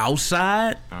antics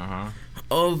outside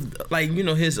of, like, you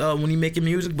know, his when he making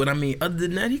music. But I mean, other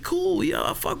than that, he cool. Yeah,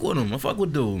 I fuck with him. I fuck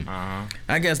with dude.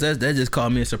 I guess that just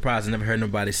caught me a surprise. I never heard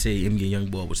nobody say NBA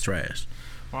YoungBoy was trash.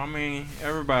 Well, I mean,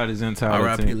 everybody's entitled.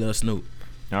 R.I.P. Lil Snoop.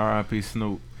 R.I.P.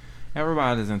 Snoop.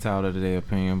 Everybody's entitled to their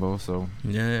opinion, bro. So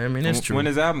yeah, I mean that's true. When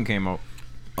his album came out?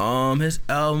 His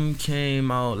album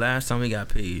came out last time he got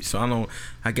paid. So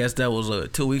I guess that was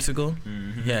 2 weeks ago.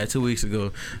 Yeah, 2 weeks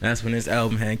ago. That's when his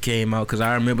album had came out. Cause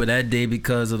I remember that day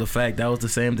because of the fact that was the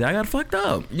same day I got fucked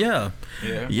up. Yeah.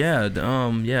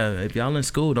 If y'all in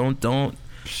school, don't.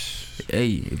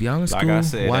 Hey, if y'all in school, like I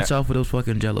said, watch out for those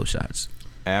fucking Jello shots.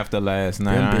 After last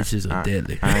night, them bitches are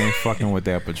deadly. I ain't fucking with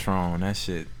that Patron. That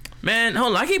shit. Man,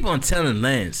 hold on. I keep on telling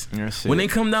Lance, when they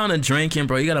come down to drinking,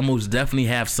 bro, you gotta most definitely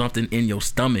have something in your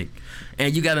stomach,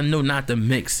 and you gotta know not to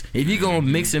mix. If you gonna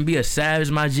mix and be a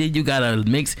savage, my G, you gotta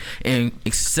mix and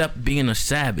accept being a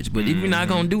savage. But if you're not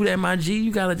gonna do that, my G,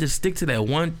 you gotta just stick to that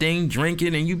one thing, drink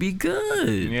it, and you be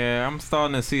good. Yeah, I'm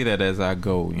starting to see that as I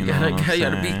go. You know what I'm saying? You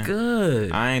gotta be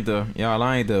good. I ain't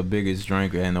the biggest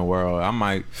drinker in the world.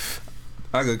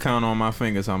 I could count on my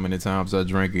fingers how many times I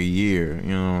drank a year.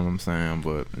 You know what I'm saying?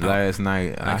 But last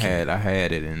night I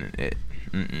had it, and it.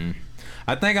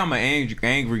 I think I'm an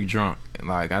angry drunk.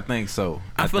 Like I think so.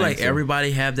 I feel like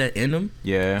everybody have that in them.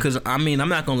 Yeah. Cause I mean, I'm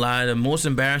not gonna lie. The most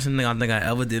embarrassing thing I think I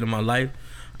ever did in my life,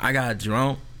 I got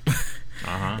drunk.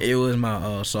 It was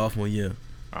my sophomore year.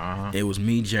 It was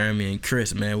me, Jeremy, and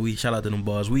Chris. Man, we shout out to them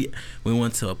boys. We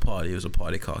went to a party. It was a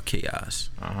party called Chaos.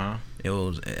 It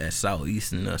was at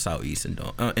Southeastern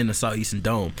Dome. In the Southeastern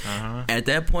Dome. At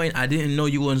that point, I didn't know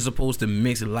you wasn't supposed to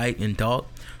mix light and dark.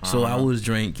 So I was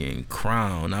drinking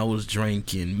Crown. I was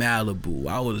drinking Malibu.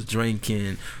 I was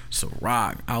drinking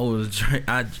Ciroc.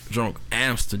 I drunk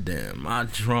Amsterdam. I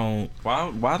drunk.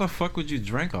 Why the fuck would you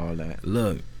drink all that?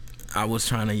 Look, I was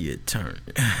trying to get turned.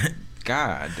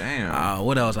 God damn.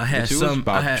 What else? I had some.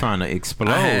 Trying to explode,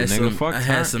 nigga. I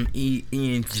had some E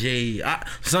and J.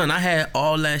 Son, I had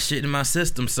all that shit in my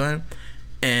system, son.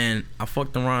 And I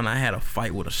fucked around. I had a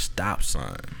fight with a stop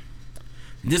sign.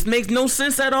 This makes no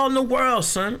sense at all in the world,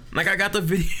 son. Like I got the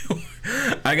video.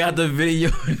 I got the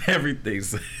video and everything,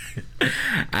 son.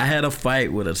 I had a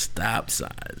fight with a stop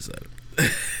sign, son.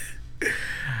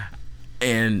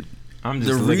 And I'm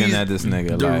just looking at this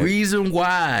nigga. The reason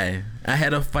why I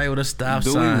had a fight with a stop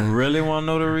sign. Do we really want to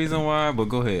know the reason why? But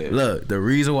go ahead. Look, the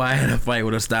reason why I had a fight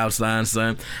with a stop sign,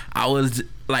 son. I was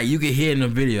like, you could hear in the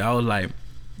video. I was like,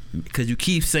 because you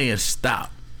keep saying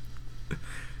stop.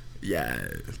 Yeah.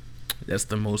 That's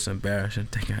the most embarrassing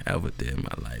thing I ever did in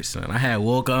my life, son. I had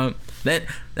woke up that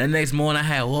next morning. I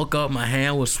had woke up, my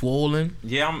hand was swollen.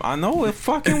 Yeah, I know it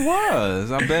fucking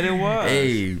was. I bet it was.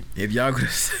 Hey, if y'all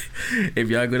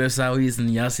go to Southeast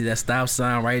and y'all see that stop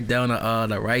sign right down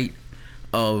the right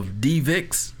of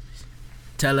D-Vicks,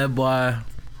 tell that boy,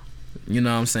 you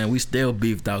know what I'm saying, we still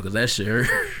beefed out because that shit hurt.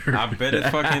 I bet it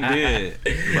fucking did.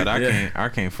 But I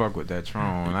can't fuck with that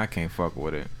Tron. I can't fuck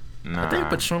with it. Nah. I think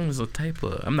Patron is a type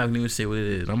of. I'm not gonna even say what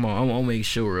it is. I'm gonna make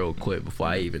sure real quick before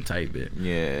I even type it.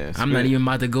 Yeah. I'm not even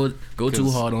about to go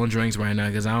too hard on drinks right now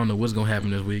because I don't know what's gonna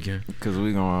happen this weekend. Because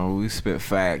we spit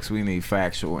facts. We need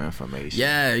factual information.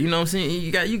 Yeah, you know what I'm saying.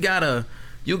 You gotta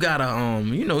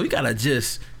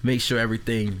just make sure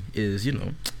everything is, you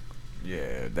know.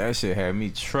 Yeah, that shit had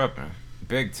me tripping.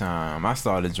 Big time. I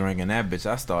started drinking that bitch.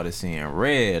 I started seeing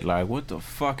red. Like, what the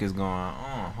fuck is going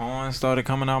on? Horns started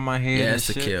coming out my head. Yeah, it's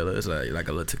tequila. It's like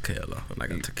a little tequila.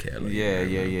 Like a tequila.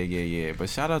 Yeah. But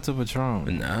shout out to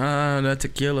Patron. Nah, that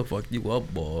tequila fucked you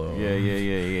up, boy.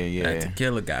 Yeah. That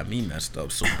tequila got me messed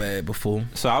up so bad before.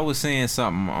 So I was saying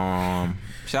something.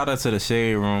 Shout out to the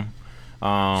Shade Room.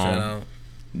 Shout out.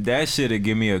 That shit'll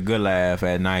give me a good laugh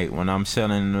at night when I'm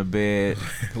chilling in the bed.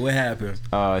 What happened?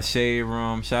 Shade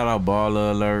Room. Shout out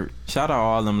Baller Alert. Shout out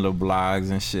all them little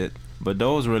blogs and shit. But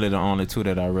those really the only two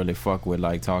that I really fuck with,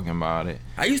 like talking about it.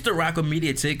 I used to rock a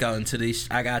media takeout until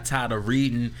I got tired of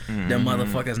reading them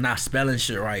motherfuckers not spelling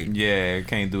shit right. Yeah,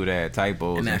 can't do that.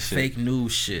 Typos and that shit. fake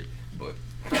news shit. But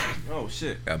oh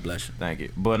shit. God bless you. Thank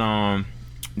you. But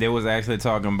they was actually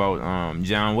talking about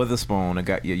John Witherspoon, the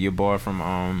guy, your boy from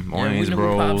Orange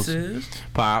Bros.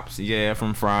 Pops, yeah,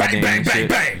 from Friday. Bang, and bang, shit.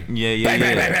 bang, bang.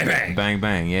 Yeah. Bang,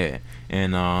 bang, yeah.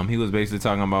 And he was basically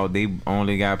talking about they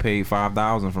only got paid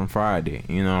 $5,000 from Friday.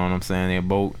 You know what I'm saying? They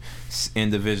both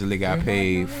individually got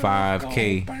paid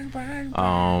 $5K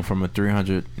from a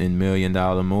 $300 million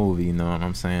movie. You know what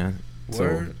I'm saying?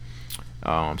 Word.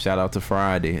 So, shout out to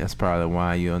Friday. That's probably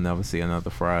why you'll never see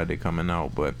another Friday coming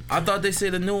out. But I thought they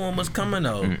said the new one was coming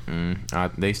out.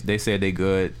 They said they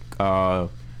good.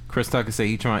 Chris Tucker said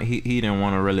he didn't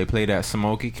want to really play that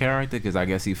Smokey character because I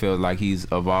guess he feels like he's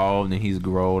evolved and he's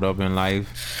grown up in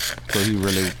life. So he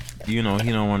really, he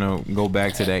don't want to go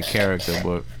back to that character.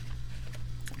 But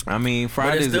I mean,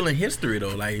 Friday's but it's still in history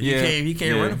though. Like he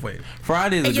can't run away.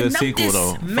 Friday's a good sequel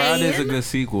though. Friday's a good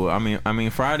sequel. I mean,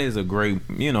 Friday's a great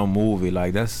movie.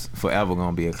 Like that's forever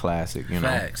gonna be a classic.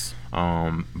 Facts.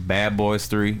 Bad Boys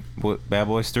 3,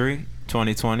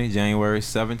 2020, January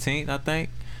 17th, I think.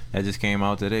 That just came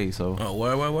out today. So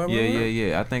where?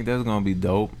 Yeah. I think that's gonna be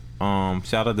dope.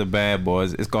 Shout out to Bad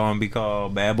Boys. It's gonna be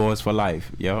called Bad Boys for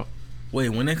Life. Yup. Wait,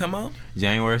 when they come out?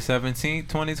 January 17th,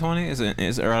 2020.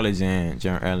 It's early January.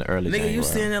 Nigga, you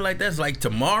saying it like that's like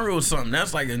tomorrow or something?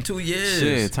 That's like in 2 years.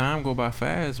 Shit, time go by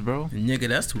fast, bro. Nigga,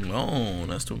 that's too long. I'm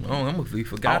gonna be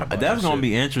forgot about that's that gonna shit.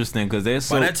 be interesting because there's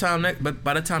so. By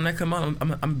the time that come out,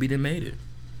 I'm be done made it.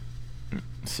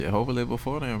 Shit, hopefully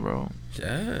before then, bro.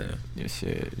 Yeah. Yeah,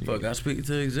 shit. Fuck, I speak it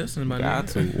to existence, my got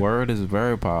nigga. to. Word is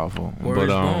very powerful. Word is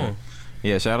born.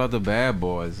 Yeah, shout out to Bad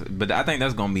Boys. But I think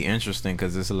that's gonna be interesting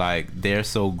because it's like they're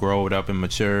so growed up and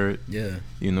matured. Yeah.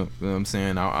 You know what I'm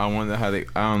saying? I wonder how I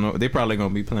don't know. They probably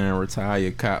gonna be playing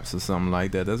retired cops or something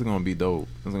like that. That's gonna be dope.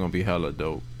 That's gonna be hella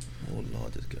dope. Oh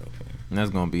Lord, this girlfriend.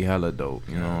 That's gonna be hella dope.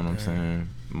 You know what I'm saying?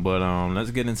 But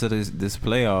let's get into this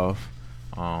playoff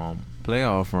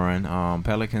run.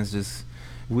 Pelicans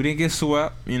we didn't get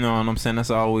swept, you know what I'm saying? That's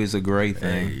always a great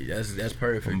thing. Hey, that's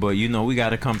perfect. But we got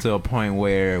to come to a point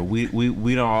where we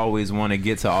don't always want to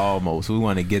get to almost. We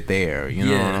want to get there. You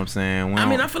know what I'm saying?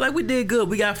 I feel like we did good.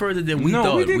 We got further than we thought.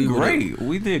 No, we did great.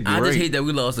 We did great. I just hate that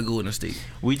we lost to Golden State.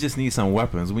 We just need some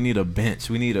weapons. We need a bench.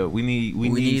 We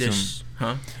need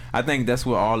some. I think that's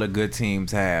what all the good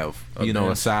teams have.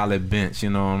 A solid bench.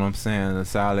 You know what I'm saying? A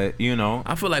solid.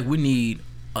 I feel like we need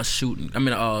a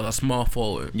small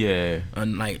forward. Yeah.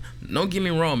 And like, don't get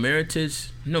me wrong, Mirotic.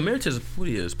 No, Mirotic is what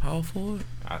he is, power forward.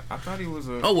 I thought he was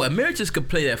a. Oh, well, Mirotic could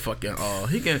play that fucking.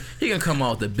 He can come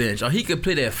off the bench, or he could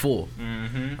play that 4,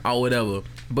 or whatever.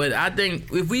 But I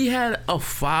think if we had a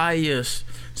fire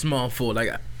small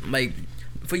forward, like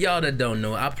for y'all that don't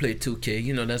know, I play 2K.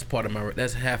 You know, that's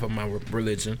that's half of my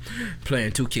religion.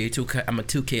 Playing 2K. I'm a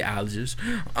 2K-ologist.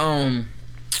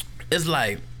 It's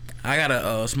like, I got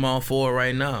a small forward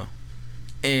right now,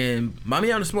 and by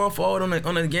me on the small forward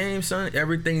on the game, son,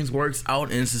 everything works out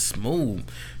and it's smooth.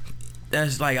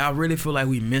 that's like I really feel like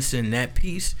we missing that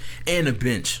piece and the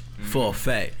bench for a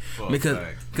fact.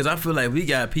 Because I feel like we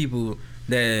got people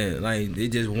that like they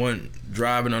just want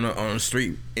driving on the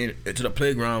street to the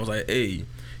playground. Was like, hey,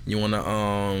 you wanna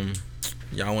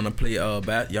y'all wanna play y'all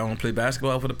wanna play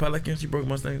basketball for the Pelicans? You broke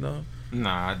my thing, dog.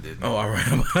 Nah, I didn't. Oh, all right.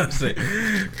 I'm about to say.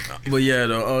 But yeah,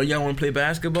 though, y'all want to play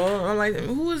basketball? I'm like,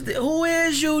 who is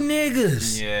you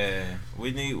niggas? Yeah,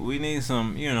 we need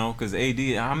some, you know, because AD.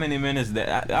 How many minutes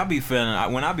that I be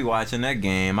feeling when I be watching that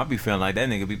game? I be feeling like that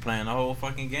nigga be playing the whole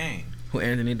fucking game. Who,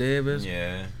 Anthony Davis?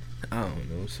 Yeah. I don't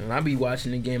know, son. I be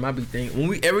watching the game. I be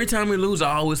thinking every time we lose,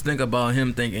 I always think about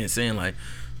him saying like,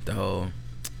 I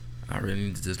really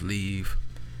need to just leave.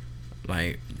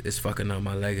 Like, it's fucking up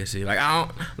my legacy. Like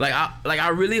I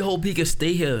really hope he can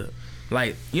stay here.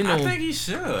 Like, you know, I think he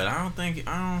should. I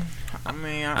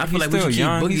feel like we should keep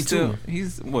Boogie too.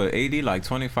 He's what, 80, like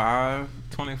 25,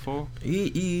 24?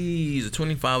 He's a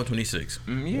 25 or 26.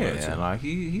 Yeah, like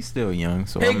he's still young.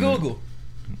 So hey, Google,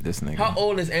 this nigga. how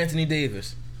old is Anthony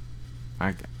Davis?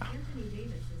 Anthony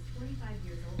Davis is 25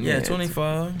 years old. Yeah,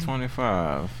 25.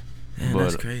 25. Man,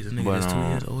 that's crazy. That nigga is 2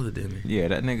 years older than me. Yeah,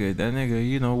 that nigga,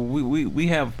 you know, we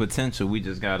have potential. We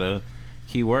just gotta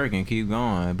keep working, keep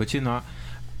going. But you know,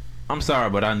 I'm sorry,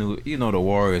 but I knew, you know, the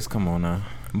Warriors. Come on now,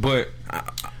 I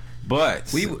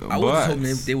was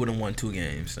hoping they would have won 2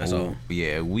 games. That's all.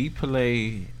 Yeah, we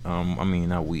play. I mean,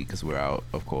 not we, because we're out,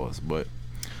 of course. But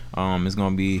it's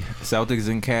gonna be Celtics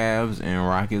and Cavs and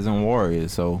Rockets and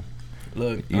Warriors. So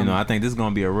look, you know, I think this is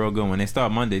gonna be a real good one. They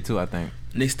start Monday too, I think.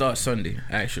 They start Sunday,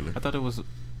 actually. I thought it was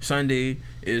Sunday.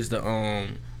 Is the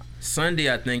Sunday,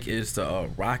 I think, is the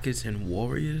Rockets and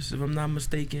Warriors, if I'm not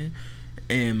mistaken.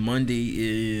 And Monday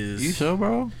is. You sure,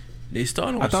 bro? They start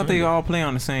on I thought Sunday. they all play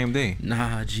on the same day.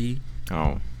 Nah, G.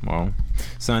 Oh, well,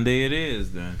 Sunday it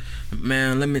is then.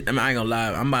 Man, I ain't gonna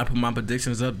lie. I'm about to put my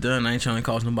predictions up done. I ain't trying to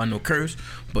cause nobody no curse.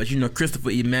 But you know,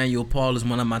 Christopher Emmanuel Paul is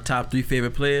one of my top 3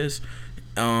 favorite players.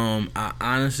 I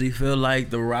honestly feel like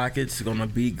the Rockets are gonna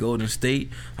beat Golden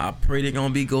State. I pray they're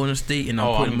gonna beat Golden State, and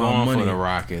I'm putting my money for the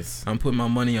Rockets. I'm putting my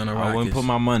money on the Rockets. I wouldn't put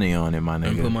my money on it, my nigga.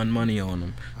 I'm putting my money on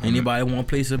them. Anybody want to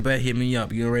place a bet? Hit me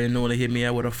up. You already know to hit me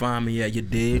at where to find me at. You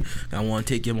dig? I want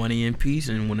to take your money in peace,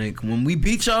 and when we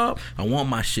beat y'all, I want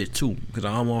my shit too, because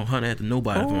I don't want to hunt after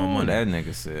nobody for my money. That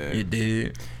nigga said. You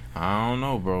dig? I don't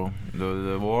know, bro.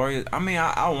 The Warriors. I mean,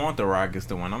 I want the Rockets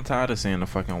to win. I'm tired of seeing the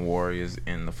fucking Warriors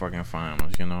in the fucking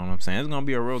finals. You know what I'm saying? It's gonna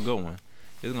be a real good one.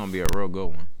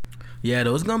 Yeah,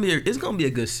 though, it's gonna be a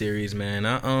good series, man.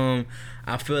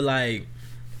 I feel like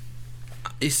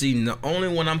the only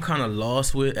one I'm kind of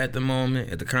lost with at the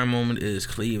current moment, is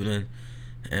Cleveland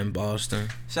and Boston.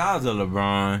 Shout out to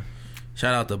LeBron.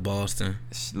 Shout out to Boston.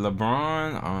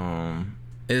 LeBron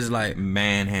is like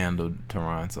manhandled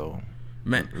Toronto.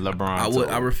 Man,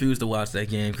 LeBron. I refuse to watch that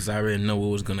game because I already know what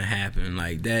was gonna happen.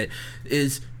 Like that's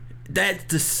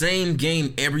the same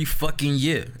game every fucking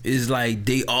year. It's like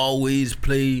they always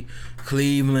play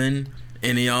Cleveland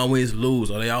and they always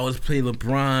lose, or they always play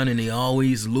LeBron and they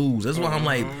always lose. That's why I'm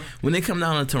like, when they come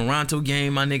down to Toronto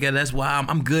game, my nigga, that's why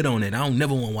I'm good on it. I don't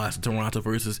never want to watch Toronto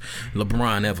versus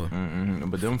LeBron ever.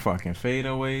 But them fucking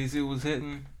fadeaways he was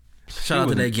hitting. Shout out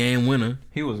to that game winner.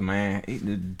 He was, man.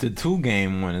 The 2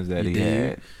 game winners that he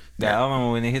had. That other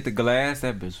one, when they hit the glass,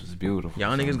 that bitch was beautiful.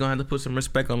 Y'all niggas gonna have to put some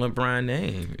respect on LeBron's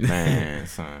name. Man,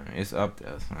 son, it's up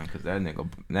there, son. Cause that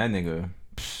nigga,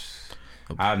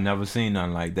 I've never seen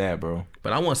nothing like that, bro.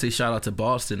 But I want to say shout out to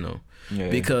Boston though. Yeah.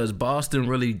 Because Boston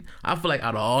really, I feel like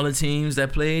out of all the teams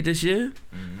that played this year,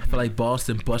 I feel like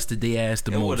Boston busted their ass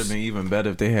the most. It would have been even better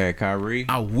if they had Kyrie.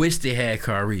 I wish they had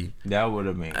Kyrie. That would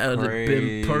have been That would have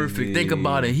been perfect. Think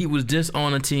about it. He was just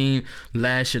on a team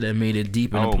last year that made it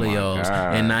deep in the playoffs,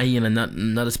 and now he in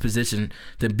another position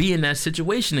to be in that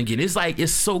situation again. It's like,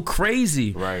 it's so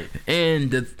crazy. Right.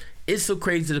 And it's so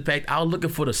crazy, the fact I was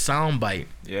looking for the soundbite.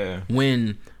 Yeah.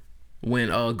 When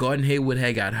Gordon Hayward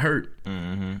had got hurt,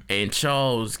 and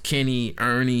Charles, Kenny,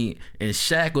 Ernie, and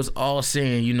Shaq was all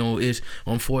saying, you know, it's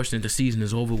unfortunate the season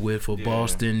is over with for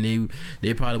Boston.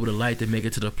 They probably would have liked to make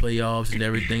it to the playoffs and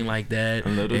everything like that.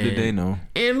 Little did they know.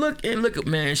 And look,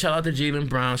 man, shout out to Jaylen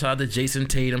Brown, shout out to Jason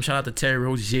Tatum, shout out to Terry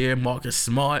Rozier, Marcus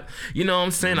Smart. You know what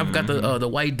I'm saying? I've got the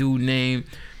white dude name.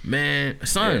 Man,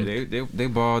 son. Yeah, they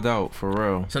balled out for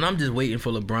real. Son, I'm just waiting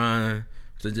for LeBron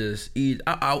to just eat.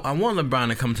 I want LeBron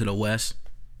to come to the West.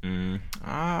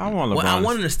 I want LeBron. Well, I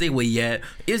want him to stay where he at.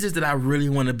 It's just that I really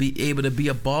want to be able to be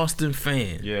a Boston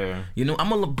fan. Yeah. You know,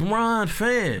 I'm a LeBron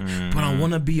fan, but I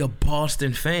want to be a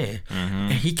Boston fan.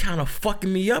 And he kind of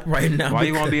fucking me up right now. Why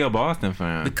you want to be a Boston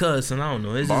fan? Because, and I don't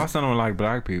know. It's Boston don't like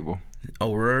black people.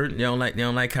 Oh, word? They don't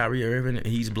like Kyrie Irving.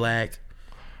 He's black.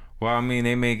 Well, I mean,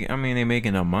 they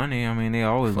making the money. I mean, they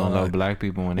always gonna love black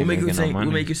people when they making the money.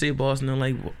 What make you say Boston don't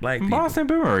like black people? Boston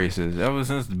been racist ever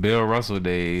since the Bill Russell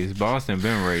days. Boston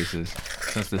been racist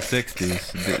since the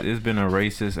 '60s. It's been a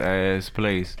racist ass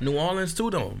place. New Orleans too,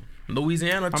 though.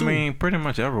 Louisiana too. I mean, pretty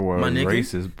much everywhere is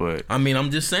racist, but I mean, I'm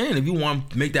just saying, if you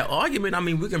want to make that argument, I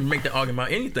mean, we can make that argument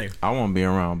about anything. I want to be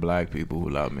around black people who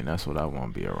love me. That's what I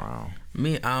want to be around.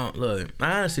 Me, I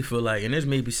honestly feel like, and this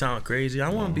maybe sound crazy, I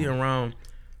want to be around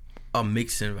a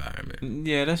mixed environment.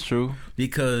 Yeah, that's true.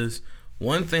 Because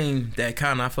one thing that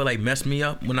kind of I feel like messed me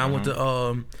up when I went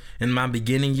to in my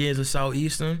beginning years of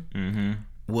Southeastern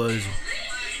was.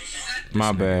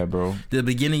 My bad, bro. The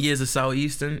beginning years of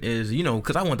Southeastern is, you know,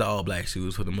 because I went to all black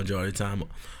schools for the majority of the time,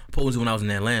 opposed to when I was in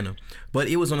Atlanta. But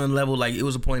it was on a level, like, it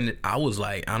was a point that I was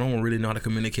like, I don't really know how to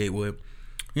communicate with,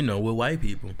 you know, with white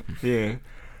people. Yeah.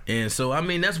 And so, I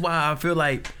mean, that's why I feel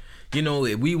like, you know,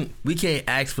 if we can't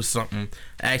ask for something,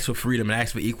 ask for freedom and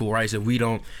ask for equal rights if we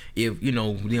don't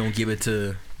give it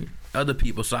to other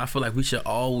people. So I feel like we should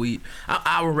always,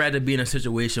 I would rather be in a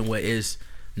situation where it's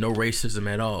no racism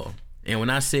at all. And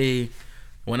when I say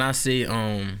if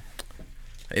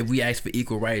we ask for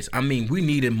equal rights, I mean we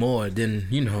need it more than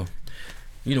you know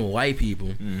white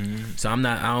people. So I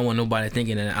don't want nobody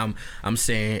thinking that I'm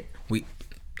saying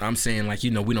like, you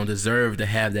know, we don't deserve to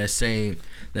have that same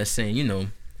you know,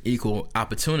 equal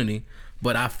opportunity.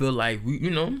 But I feel like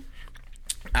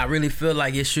I really feel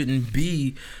like it shouldn't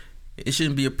be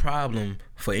a problem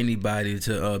for anybody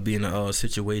to be in a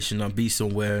situation or be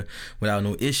somewhere without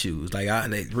no issues. Like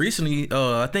recently,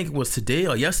 I think it was today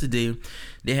or yesterday,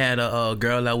 they had a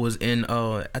girl that was in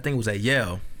I think it was at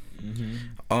Yale.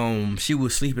 She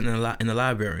was sleeping in the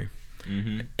library,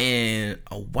 and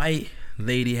a white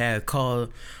lady had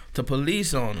called the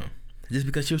police on her. Just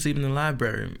because she was sleeping in the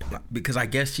library, because I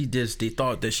guess they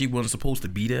thought that she wasn't supposed to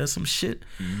be there or some shit.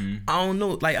 I don't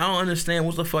know, like I don't understand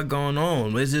what the fuck going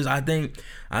on. It's just I think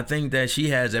that she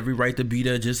has every right to be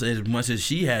there just as much as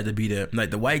she had to be there.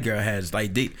 Like the white girl has,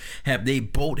 like they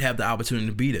both have the opportunity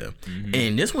to be there.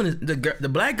 And this one is the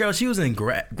black girl. She was in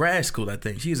grad school. I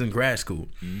think she was in grad school.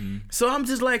 So I'm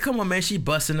just like, come on, man, she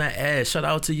busting that ass. Shout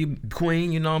out to you,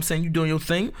 queen. You know what I'm saying? You doing your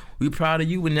thing. We proud of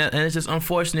you, and it's just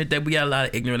unfortunate that we got a lot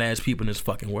of ignorant ass people in this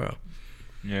fucking world.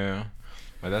 Yeah,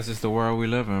 but that's just the world we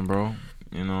live in, bro.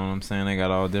 You know what I'm saying? They got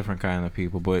all different kind of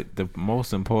people, but the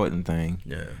most important thing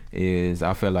is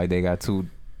I feel like they got two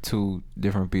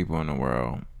different people in the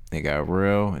world. They got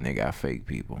real and they got fake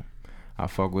people. I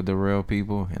fuck with the real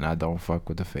people and I don't fuck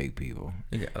with the fake people.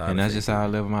 And that's just how I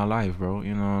live my life, bro.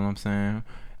 You know what I'm saying?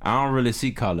 I don't really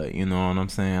see color, you know what I'm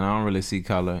saying? I don't really see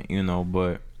color, you know,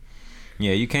 but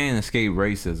yeah, you can't escape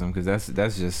racism because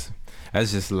that's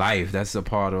just life. That's a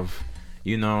part of,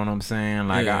 you know what I'm saying?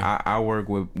 Like I work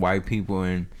with white people,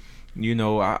 and you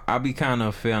know I be kind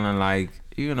of feeling like,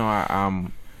 you know,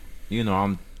 I'm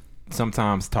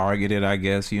sometimes targeted, I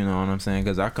guess, you know what I'm saying?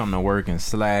 Because I come to work in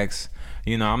slacks.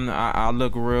 You know, I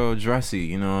look real dressy,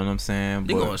 you know what I'm saying?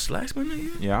 You going slacks, my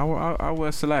nigga? Yeah, I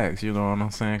wear slacks, you know what I'm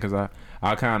saying? Because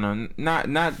I kind of not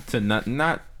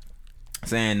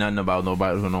saying nothing about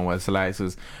nobody who don't wear slacks,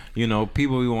 is, you know,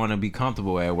 people we want to be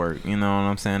comfortable at work, you know what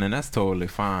I'm saying? And that's totally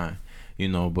fine, you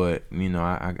know, but you know,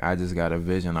 I just got a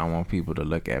vision. I want people to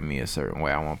look at me a certain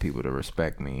way. I want people to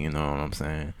respect me, you know what I'm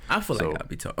saying? I feel like I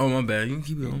be talking. Oh, my bad, you can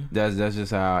keep it on. That's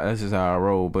just how I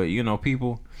roll. But you know,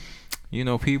 people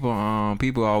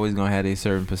always gonna have their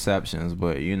certain perceptions,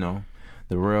 but you know,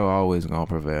 the real always gonna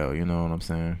prevail, you know what I'm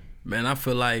saying? Man, I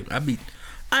feel like I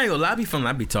ain't gonna lie, I be feeling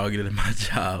I be targeted at my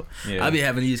job. I be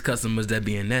having these customers that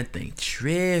be in that thing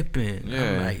tripping.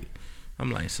 Yeah.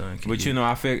 I'm like, son. But you know,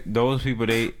 I feel those people,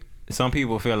 some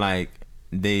people feel like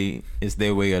it's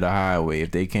their way or the highway.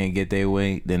 If they can't get their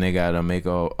way, then they gotta make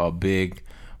a big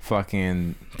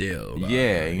fucking deal.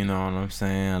 Yeah, you know what I'm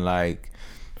saying? Like,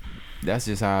 that's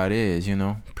just how it is, you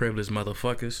know. Privileged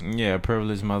motherfuckers. Yeah,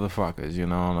 privileged motherfuckers. You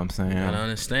know what I'm saying? You gotta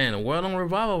understand, the world don't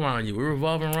revolve around you. We're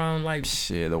revolving around like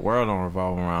shit. The world don't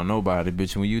revolve around nobody,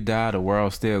 bitch. When you die, the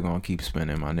world still gonna keep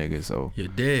spinning, my nigga. So you're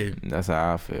dead. That's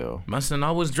how I feel. My son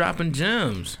always dropping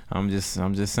gems. I'm just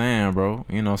saying, bro.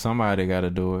 You know, somebody gotta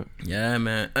do it. Yeah,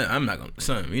 man. I'm not gonna.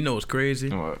 Son, you know what's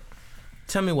crazy? What?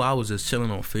 Tell me why I was just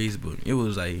chilling on Facebook. It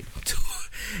was like.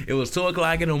 It was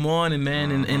 2:00 in the morning,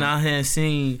 man, and I had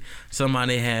seen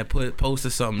somebody had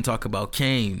posted something talk about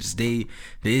canes. They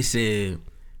said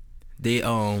they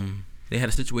had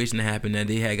a situation that happened that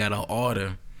they had got an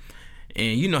order,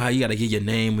 and you know how you gotta get your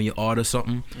name when you order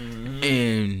something,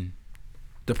 and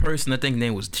the person, I think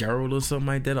name was Gerald or something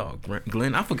like that, or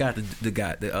Glenn. I forgot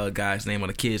the guy's name or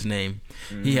the kid's name.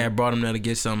 Mm-hmm. He had brought him there to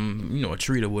get some, a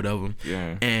treat or whatever.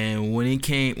 Yeah. And when he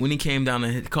came down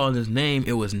and called his name,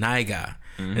 it was Niga.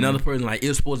 Mm-hmm. Another person, like, it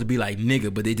was supposed to be like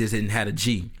nigga, but they just didn't have a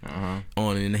G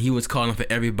on it. And he was calling for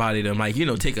everybody to, like,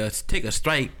 take a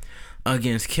strike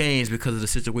against Canes because of the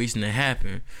situation that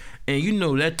happened. And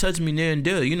that touched me near and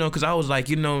dear, because I was like,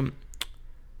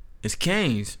 it's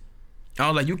Canes. I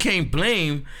was like, you can't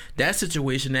blame that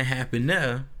situation that happened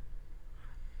there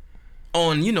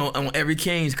on every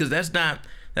Canes, because that's not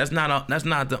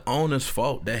the owner's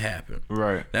fault that happened.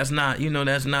 Right. That's not we don't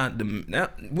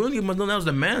even know that was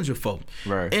the manager's fault.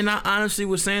 Right. And I honestly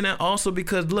was saying that also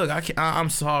because look, I'm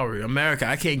sorry, America,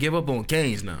 I can't give up on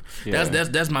Canes now. Yeah.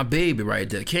 That's my baby right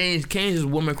there. Canes is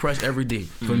woman crush every day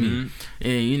for me.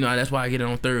 And that's why I get it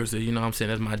on Thursday. You know what I'm saying?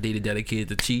 That's my day to dedicate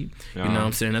to Cheat. You know what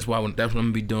I'm saying? That's what I'm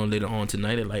gonna be doing later on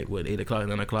tonight at like 8 o'clock,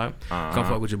 9 o'clock. Come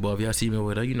fuck with your boy. If y'all see me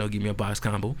with her, give me a box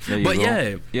combo. But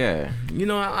yeah.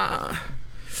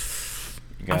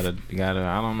 You gotta.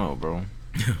 I don't know, bro.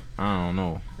 I don't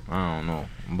know.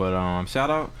 But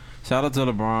shout out to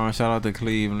LeBron. Shout out to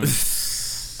Cleveland.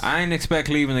 I ain't expect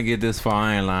Cleveland to get this far.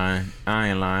 I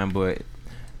ain't lying. But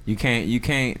you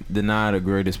can't deny the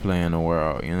greatest player in the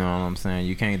world. You know what I'm saying?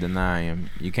 You can't deny him.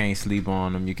 You can't sleep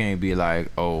on him. You can't be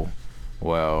like, oh,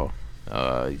 well,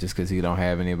 just because he don't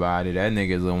have anybody. That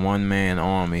nigga's a one-man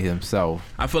army himself.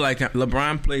 I feel like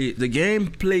the game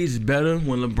plays better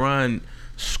when LeBron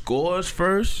scores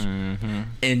first and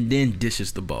then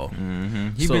dishes the ball.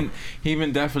 He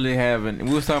been definitely having.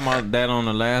 We was talking about that on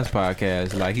the last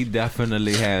podcast. Like, he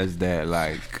definitely has that,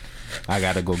 like, I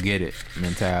gotta go get it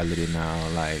mentality now.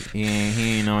 Like, he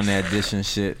ain't on that dishing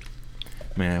shit.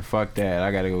 Man, fuck that.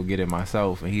 I gotta go get it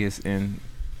myself. And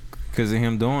because of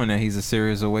him doing that, he's a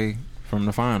series away from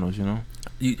the finals.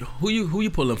 Who you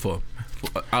pulling for?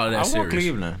 Out of that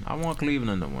series? I want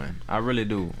Cleveland to win. I really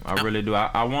do. I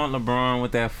want LeBron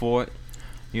with that fort.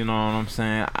 You know what I'm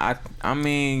saying? I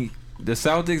mean, the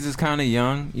Celtics is kind of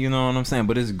young. You know what I'm saying?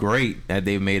 But it's great that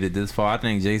they made it this far. I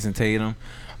think Jason Tatum.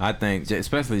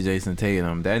 Especially Jason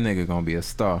Tatum, that nigga gonna be a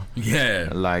star. Yeah,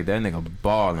 like that nigga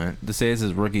balling. To say it's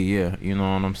his rookie year, you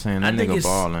know what I'm saying? That nigga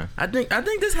balling. I think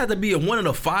this had to be one of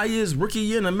the 5 years rookie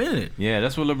year in a minute. Yeah,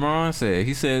 that's what LeBron said.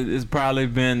 He said it's probably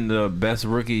been the best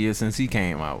rookie year since he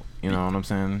came out. You know what I'm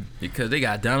saying? Because they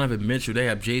got Donovan Mitchell, they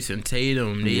have Jason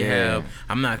Tatum, they have.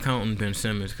 I'm not counting Ben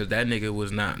Simmons because that nigga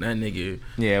was not that nigga.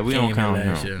 Yeah, we don't count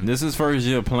him. This is first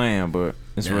year playing, but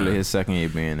it's really his second year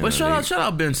being in But the league. shout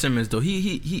out Ben Simmons though.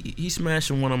 He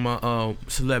smashing one of my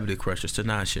celebrity crushes,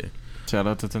 Tinashe. Shout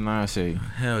out to Tinashe.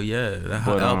 Hell yeah, that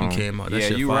album came out. That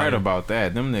shit you fire. right about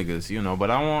that. Them niggas, But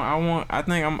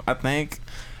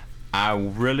I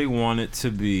really want it to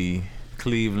be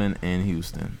Cleveland and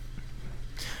Houston.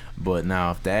 But now,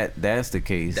 if that's the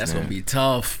case, that's gonna be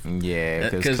tough.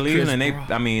 Yeah, because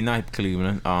Cleveland, not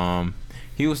Cleveland.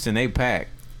 Houston, they pack,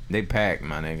 my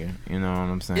nigga. You know what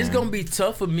I'm saying? It's gonna be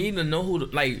tough for me to know who.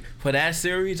 For that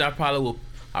series, I probably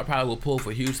will pull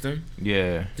for Houston.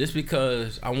 Yeah. Just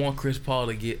because I want Chris Paul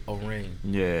to get a ring.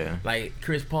 Yeah. Like,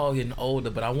 Chris Paul getting older,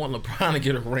 but I want LeBron to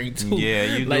get a ring too.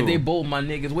 Yeah, you like, do. They both my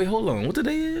niggas. Wait, hold on. What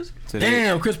today is?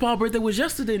 Damn, Chris Paul's birthday was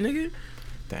yesterday, nigga.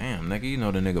 Damn, nigga, you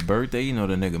know the nigga birthday, you know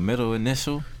the nigga middle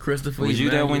initial. Christopher. Was you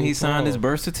there when he signed his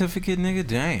birth certificate, nigga?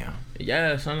 Damn.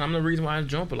 Yeah, son, I'm the reason why I'm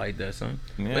jumping like that, son.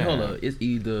 Yeah. Wait, hold up. It's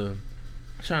either,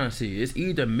 I'm trying to see, it's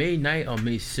either May 9th or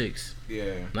May 6th.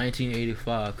 Yeah.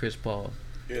 1985, Chris Paul.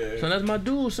 Yeah. So that's my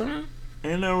dude, son.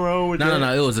 Ain't no wrong with that.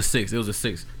 No, it was a 6th. It was a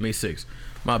 6th. May 6th.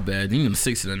 My bad. You know, the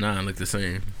 6 and the 9 look the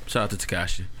same. Shout out to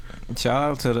Tekashi. Shout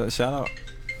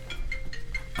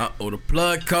out. The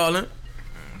plug calling.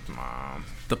 Mom.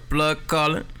 The plug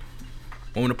calling.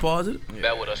 Want me to pause it? Yeah.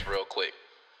 Bear with us real quick.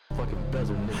 Fucking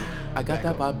bezel, nigga. I got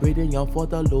that vibrating young for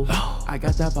the low. I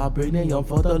got that vibrating young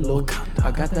for the low.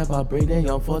 I got that vibrating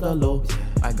young for the low.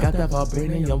 I got that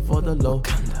vibrating young for the low.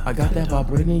 I got that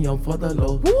vibrating young for the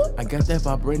low. I got that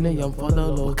vibrating young for the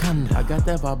low. I got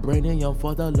that vibrating young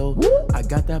for the low. I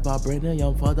got that vibrating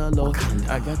young for the low.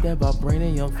 I got that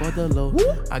vibrating young for the low.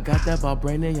 I got that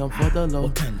vibrating young for the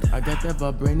low. I got that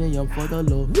vibrating young for the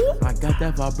low. I got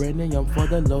that vibrating young for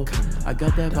the low. I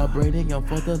got that vibrating young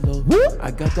for the low.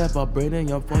 I got that vibrating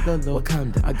young for the low.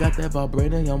 I got that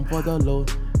vibrating young for the low.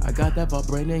 I got that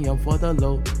vibrating young for the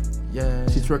low. Yeah.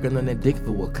 She twerking on that dick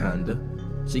for Wakanda.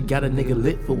 She got a nigga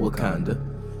lit for Wakanda.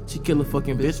 She kill a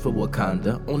fucking bitch for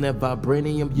Wakanda. On that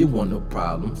vibranium, you want no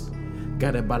problems.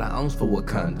 Got it by the ounce for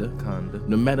Wakanda.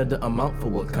 No matter the amount for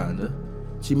Wakanda.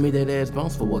 She made that ass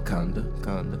bounce for Wakanda.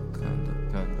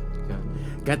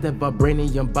 Got that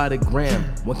vibranium by the gram.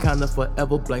 Wakanda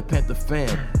forever, Black Panther fan.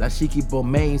 Dashiki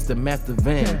Bomains, the master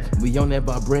van. We on that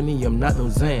vibranium, not no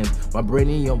Zans.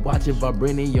 Vibranium watching,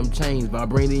 vibranium chains.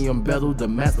 Vibranium bezel, the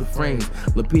master frames.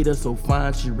 Lupita so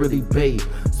fine, she really babe.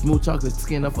 Smooth chocolate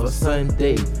skin up for a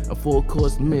Sunday. A full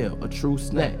course meal, a true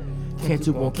snack. Can't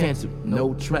you won't cancel,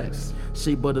 no tracks.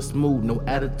 Shea butter smooth, no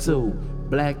attitude.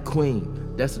 Black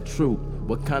queen, that's the truth.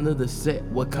 Wakanda the set,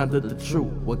 Wakanda the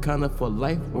truth. Wakanda for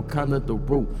life, Wakanda the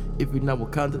root. If you're not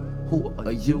Wakanda, who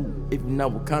are you? If you're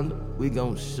not Wakanda, we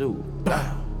gon' shoot.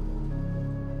 Bow.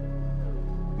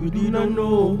 You do not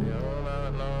know.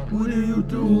 What are you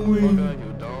doing?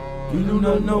 You do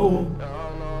not know.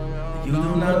 You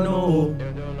do not know.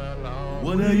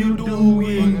 What are you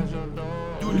doing?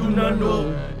 You do not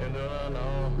know.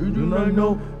 You do not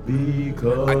know.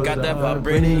 Because I got that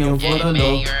vibranium for the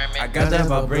low. I got that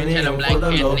vibranium for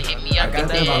the low. I got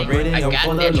that vibranium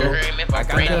for the low. I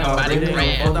got that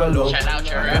vibranium for the low. I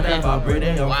got that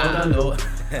vibranium for the low.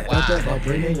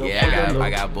 Yeah, I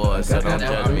got boys, so don't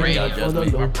judge me, y'all judge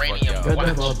me.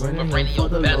 Vibranium watch,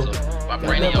 vibranium bezel,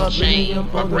 vibranium chain,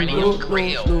 vibranium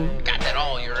grill. Got that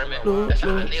all, you hear me? That's how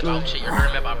I live out shit, you hear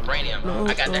me? Vibranium.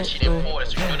 I got that shit imported,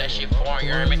 so you know that shit foreign,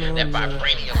 you hear me? That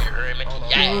vibranium, you hear me?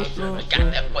 Yeah, I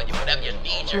got that for you, whatever you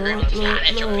need, you hear me? Slide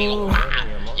at your feel,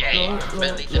 yeah.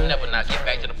 But least you'll never not get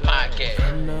back to the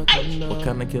podcast.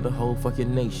 Wakanda kill the whole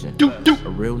fucking nation. A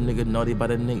real nigga naughty by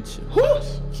the nature.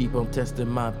 Keep on testing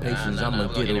my patience. I'ma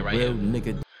get a real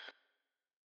nigga.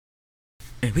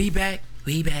 And we back.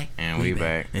 And we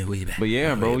back. But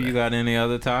yeah, And bro, we you back. got any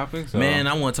other topics? Man,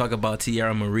 I want to talk about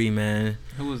Tiara Marie, man.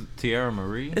 Who was Tiara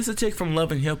Marie? It's a chick from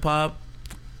Love and Hip Hop.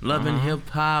 Hip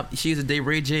Hop. She's a date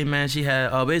Ray J, man. She had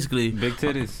basically Big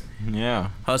titties. Yeah.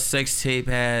 her sex tape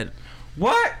had.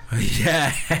 What?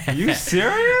 Yeah. You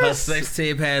serious? Her sex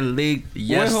tape had leaked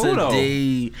hold on.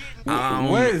 yesterday.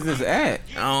 Where is this at?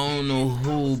 I don't know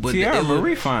who, but Tiara it was-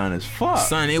 Marie fine as fuck.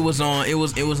 Son, it was on the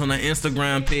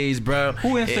Instagram page, bro.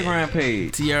 Who Instagram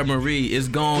page? Tiara Marie is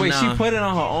gone Wait, now. she put it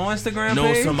on her own Instagram No,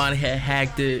 page? somebody had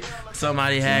hacked it.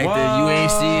 Somebody hacked it. You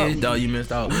ain't see it. No, you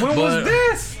missed out. When was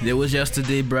this? It was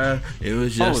yesterday, bro. It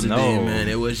was yesterday, man.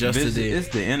 It was yesterday. It's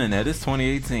the internet. It's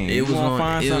 2018. It was on.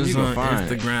 Find It something, was you on can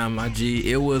find it. Instagram, my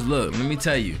G. It was. Look, let me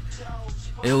tell you.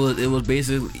 It was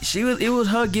basically It was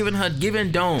her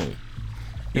giving dome.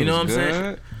 You It know what was I'm saying?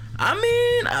 good?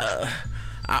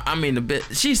 I mean, the bit.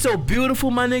 She's so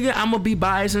beautiful, my nigga. I'm gonna be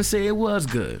biased and say it was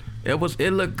good. It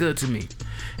looked good to me.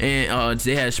 And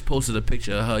they had posted a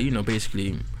picture of her. You know,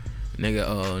 basically,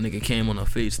 nigga came on her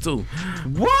face too.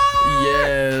 What?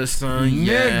 Yeah, son.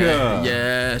 Nigga.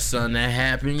 Yeah, son. That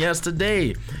happened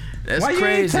yesterday. That's Why crazy.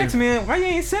 you ain't text me? Why you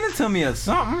ain't send it to me or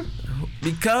something?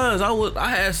 Because I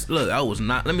was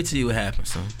not. Let me tell you what happened,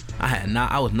 son.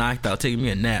 I was knocked out taking me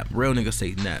a nap. Real niggas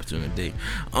take naps during the day.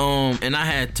 And I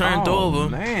had turned over.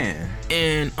 Man.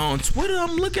 And on Twitter,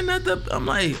 I'm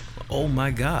like, oh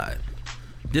my God,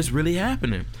 this really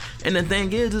happening. And the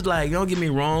thing is like, don't get me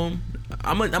wrong,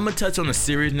 I'm gonna touch on the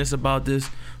seriousness about this,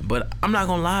 but I'm not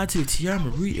gonna lie to you, Tiara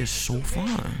Marie is so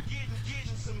fine.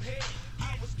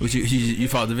 You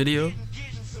followed the video?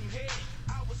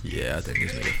 Yeah, I think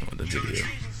this nigga found the video.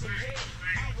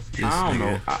 I don't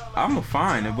know. I'm gonna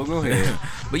find it, but go ahead.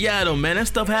 But yeah, though, man, that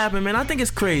stuff happened, man. I think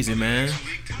it's crazy, man.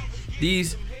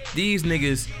 These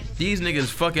niggas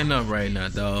fucking up right now,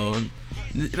 dog.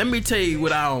 Let me tell you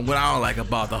what I don't like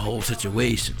about the whole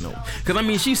situation, though. Cause I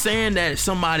mean, she's saying that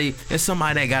somebody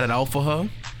that got it out for her.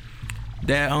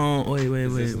 That wait.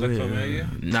 look familiar?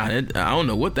 Nah, I don't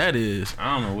know what that is.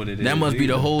 I don't know what it is. That must be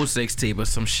the either. whole sex tape or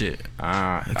some shit.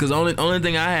 Cause Cause only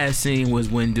thing I had seen was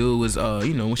when dude was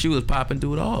when she was popping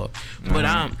through it all.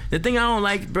 But the thing I don't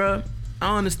like, bruh, I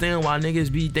don't understand why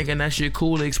niggas be thinking that shit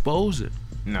cool to expose it.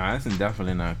 nah, that's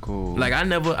definitely not cool. Like I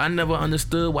never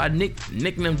understood why Nick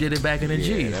them did it back in the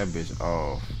G. yeah, that bitch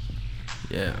off.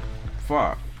 Yeah.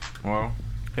 Fuck. Well,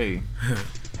 hey,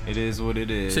 it is what it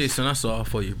is. Say, son, I saw it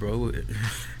for you, bro.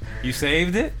 You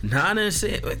saved it? Nah, I didn't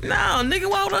say it. No, nigga,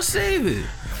 why would I save it?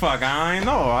 Fuck, I ain't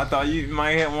know. I thought you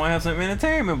might want to have some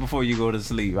entertainment before you go to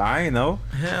sleep. I ain't know.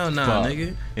 Hell nah, Fuck.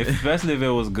 nigga. Especially if it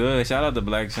was good. Shout out to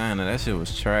Black China. That shit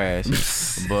was trash.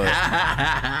 But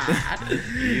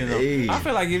you know, Hey. I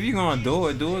feel like if you gonna do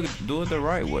it the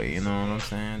right way. You know what I'm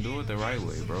saying? Do it the right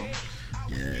way, bro.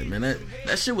 Yeah, man,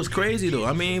 that shit was crazy though.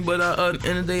 I mean, but at the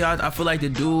end of the day, I feel like the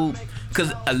dude,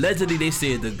 cause allegedly they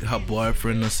said that her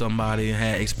boyfriend or somebody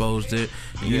had exposed it.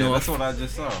 And you Yeah, know that's what I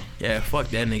just saw. Yeah, fuck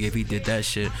that nigga if he did that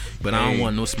shit. But I don't Hey.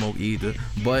 want no smoke either.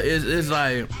 But it's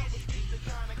like,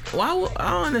 I don't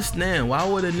understand. Why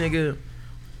would a nigga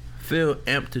feel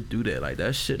amped to do that? Like,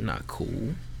 that shit not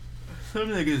cool. Some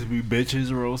niggas be bitches,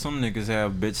 bro. Some niggas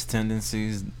have bitch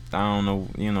tendencies. I don't know,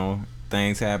 you know,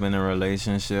 things happen in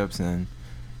relationships and,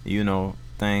 you know,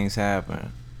 things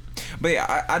happen. But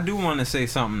yeah, I do want to say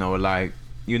something though, like,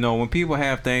 you know, when people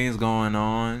have things going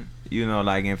on, you know,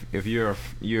 like if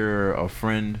you're a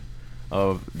friend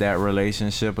of that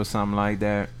relationship or something like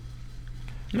that,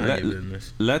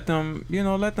 let them, you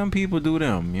know, let them people do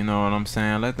them. You know what I'm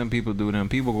saying? Let them people do them.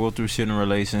 People go through shit in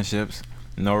relationships.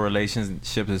 No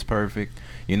relationship is perfect.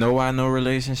 You know why no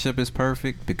relationship is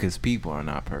perfect? Because people are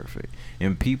not perfect.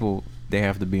 And people, they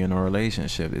have to be in a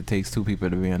relationship. It takes two people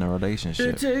to be in a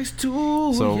relationship. It takes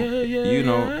two. So, you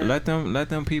know, let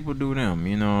them people do them.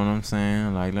 You know what I'm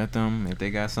saying? Like, let them, if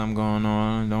they got something going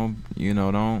on,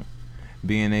 don't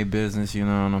be in their business. You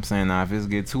know what I'm saying? Now, if it's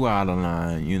get too out of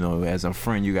line, you know, as a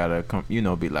friend, you gotta come, you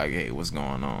know, be like, hey, what's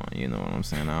going on? You know what I'm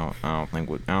saying? I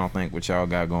don't think what y'all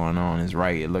got going on is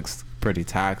right. It looks pretty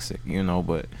toxic, you know,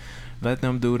 but let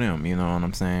them do them, you know what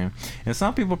I'm saying? And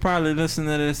some people probably listen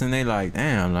to this and they like,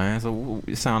 damn, man, so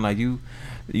it sound like you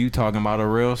talking about a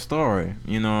real story,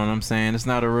 you know what I'm saying? It's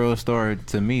not a real story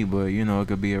to me, but, you know, it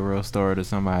could be a real story to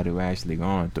somebody who actually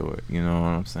going through it, you know what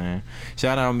I'm saying?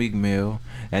 Shout out Meek Mill.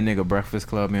 That nigga Breakfast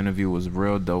Club interview was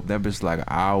real dope. That bitch like an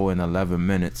hour and 11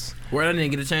 minutes. Where I didn't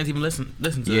get a chance to even listen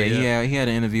to it. Yeah, he had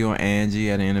an interview on Angie,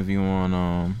 had an interview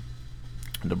on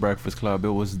The Breakfast Club. It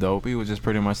was dope. He was just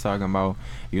pretty much talking about,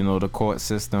 you know, the court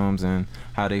systems and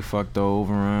how they fucked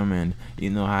over him, and, you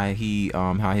know, how he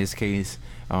how his case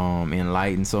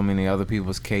enlightened so many other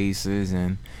people's cases.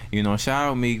 And, you know, shout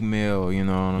out Meek Mill, you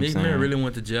know what I'm saying? Meek Mill really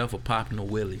went to jail for popping a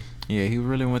willy. Yeah, he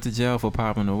really went to jail for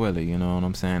popping a willy, you know what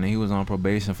I'm saying? And he was on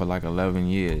probation for like 11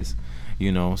 years,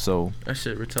 you know, so that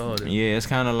shit retarded. Yeah, it's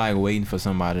kind of like waiting for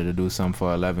somebody to do something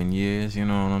for 11 years, you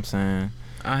know what I'm saying?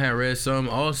 I had read some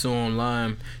also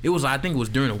online. It was, I think it was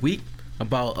during a week,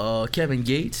 about Kevin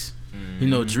Gates. You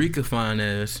know, Dreka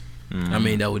Finance. I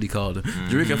mean, that's what he called it.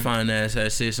 Dreka Finance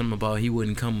had said something about he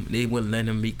wouldn't come. They wouldn't let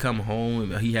him come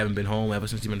home. He haven't been home ever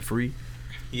since he been free.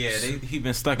 Yeah, he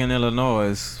been stuck in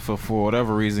Illinois for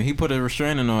whatever reason. He put a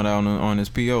restraining order on his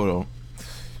PO though.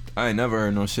 I ain't never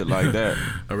heard no shit like that.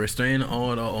 A restraining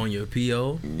order on your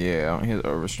PO? Yeah,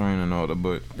 a restraining order,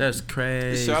 but that's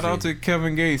crazy. Shout out to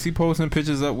Kevin Gates. He posting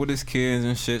pictures up with his kids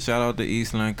and shit. Shout out to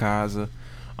Eastland Kaiser.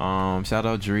 Shout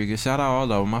out Driga. Shout out all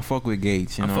of them. I fuck with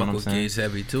Gates. You know what I'm saying? I fuck with Gates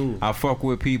heavy too. I fuck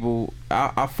with people.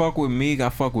 I fuck with Meek. I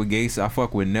fuck with Gates. I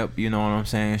fuck with Nip. You know what I'm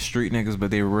saying? Street niggas,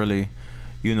 but they really,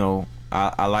 you know,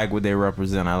 I like what they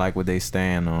represent. I like what they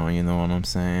stand on. You know what I'm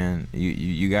saying?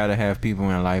 You gotta have people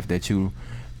in life that you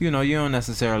know, you don't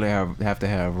necessarily have to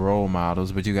have role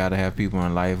models, but you gotta have people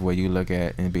in life where you look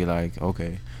at and be like,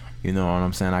 okay, you know what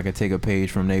I'm saying? I could take a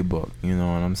page from their book. You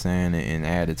know what I'm saying? And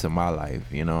add it to my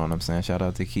life. You know what I'm saying? Shout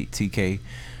out to TK.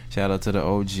 Shout out to the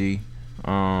OG. You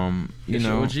it's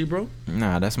know, your OG, bro?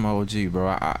 Nah, that's my OG,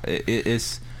 bro.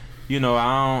 It's. You know,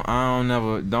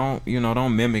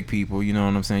 don't mimic people, you know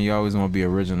what I'm saying? You always want to be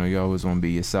original, you always want to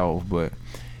be yourself, but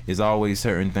there's always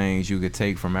certain things you could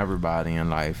take from everybody in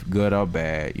life, good or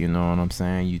bad, you know what I'm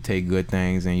saying? You take good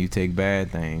things and you take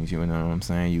bad things, you know what I'm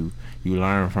saying? You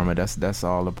learn from it. That's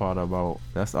all a part about,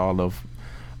 that's all of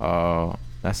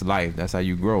that's life. That's how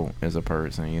you grow as a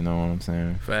person, you know what I'm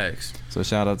saying? Facts. So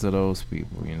shout out to those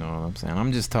people, you know what I'm saying?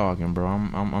 I'm just talking, bro.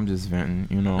 I'm just venting,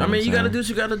 you know what I'm saying? You gotta do what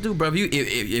you gotta do, bro.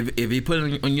 If you put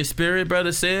it on your spirit, bro,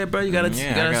 to say it, bro, you gotta say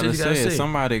it.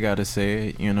 Somebody gotta say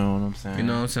it, you know what I'm saying? You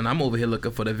know what I'm saying? I'm over here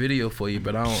looking for the video for you,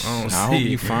 but I don't see I hope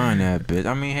you find that bitch.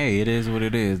 I mean, hey, it is what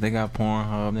it is. They got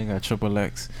Pornhub, they got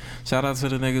XXX. Shout out to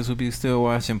the niggas who be still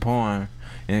watching porn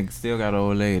and still got an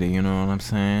old lady, you know what I'm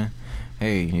saying?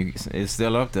 Hey, it's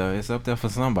still up there. It's up there for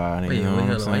somebody. You know what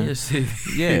I'm saying?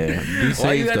 Yeah, be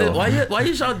safe though. Why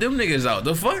you shout them niggas out?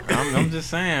 The fuck? I'm just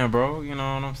saying, bro. You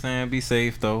know what I'm saying? Be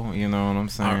safe though. You know what I'm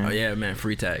saying? Yeah, man.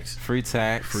 Free tax. Free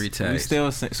tax. We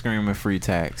still screaming free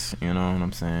tax. You know what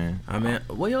I'm saying? I mean,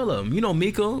 what y'all of them? You know,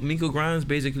 Miko Grimes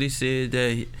basically said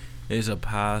that there's a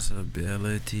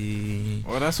possibility.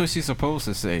 Well, that's what she's supposed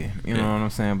to say. You know what I'm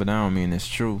saying? But I don't mean it's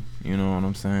true. You know what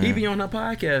I'm saying? He be on her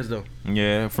podcast though.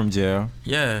 Yeah, from jail.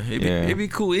 Yeah, it'd be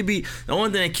cool. It'd be the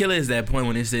only thing that kill it is that point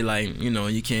when they say like, you know,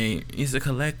 you can't. It's a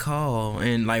collect call,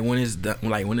 and like when it's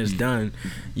done,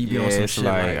 you be on some shit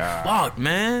like fuck,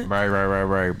 man.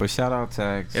 Right. But shout out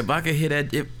Tax. If I could hit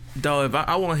that,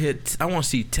 I want to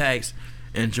see Tax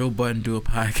and Joe Budden do a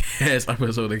podcast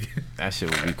episode again. That shit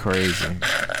would be crazy.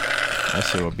 That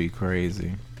shit would be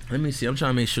crazy. Let me see. I'm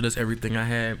trying to make sure that's everything I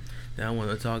had that I want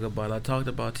to talk about. I talked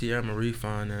about Tierra Marie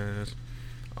Finance.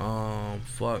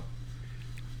 Fuck.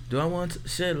 Do I want to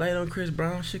shed light on Chris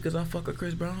Brown shit? Cause I fuck with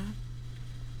Chris Brown.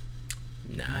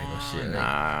 Nah, I ain't gonna shit.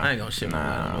 Nah, I ain't gonna shit my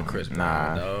mind on Chris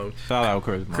Brown, dog. Shout out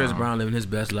Chris Brown. Chris Brown living his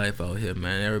best life out here,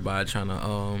 man. Everybody trying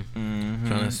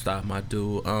to stop my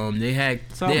dude. They had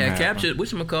captured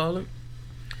whatchamacallit.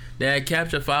 They had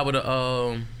captured 5 of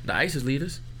the ISIS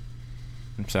leaders.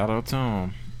 Shout out to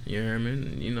him. You know what I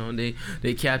mean? You know,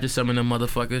 they captured some of them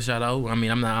motherfuckers. Shout out. I mean,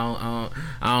 I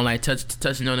don't like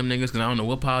touching on them niggas because I don't know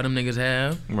what power them niggas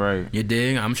have. Right. You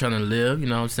dig? I'm trying to live. You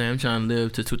know what I'm saying? I'm trying to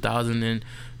live to 2000 and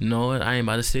you know what? I ain't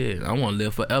about to say it. I want to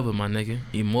live forever, my nigga.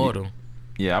 Immortal.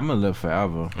 Yeah, I'm gonna live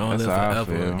forever. I want to live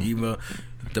forever. Even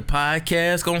the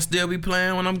podcast gonna still be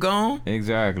playing when I'm gone.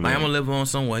 Exactly. Like, I'm gonna live on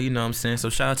somewhere. You know what I'm saying? So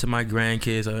shout out to my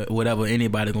grandkids or whatever.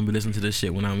 Anybody gonna be listening to this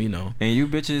shit when I'm, you know. And you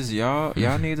bitches,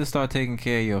 y'all need to start taking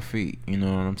care of your feet. You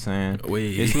know what I'm saying?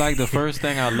 Wait. It's like the first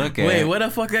thing I look at. Wait, where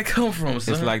the fuck that come from,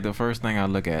 son? It's like the first thing I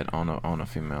look at on a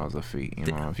female's feet. You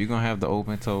know, if you're gonna have the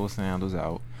open toe sandals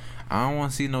out, I don't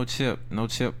want to see no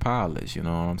chip polish. You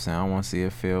know what I'm saying? I want to see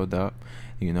it filled up.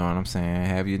 You know what I'm saying?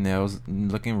 Have your nails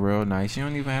looking real nice. You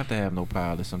don't even have to have no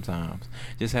polish sometimes.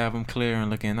 Just have them clear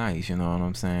and looking nice. You know what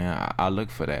I'm saying? I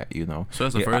look for that, you know. So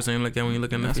that's the first thing you look at when you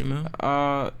look at the female?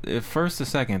 First the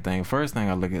second thing. First thing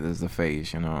I look at is the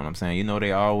face. You know what I'm saying? You know,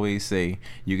 they always say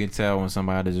you can tell when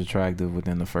somebody's attractive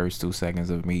within the first 2 seconds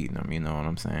of meeting them. You know what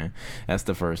I'm saying? That's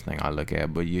the first thing I look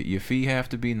at. But your feet have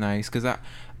to be nice. Because I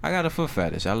got a foot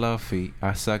fetish. I love feet.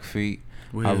 I suck feet.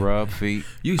 Weird. I rub feet.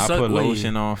 I put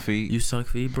lotion on feet. You suck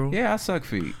feet, bro? Yeah, I suck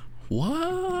feet.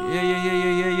 What?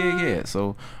 Yeah.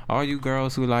 So all you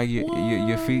girls who like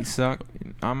your feet suck,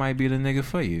 I might be the nigga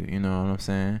for you. You know what I'm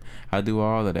saying? I do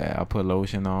all of that. I put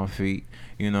lotion on feet.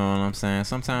 You know what I'm saying?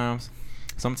 Sometimes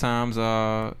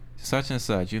such and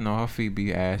such, you know, her feet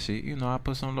be ashy. You know, I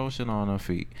put some lotion on her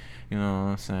feet. You know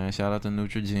what I'm saying? Shout out to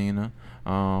Neutrogena.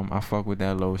 I fuck with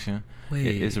that lotion.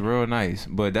 It's real nice.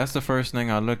 But that's the first thing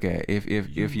I look at. If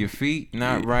your feet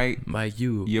not right, like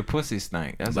your pussy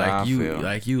stink. That's like how I feel.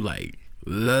 Like.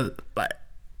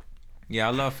 Yeah,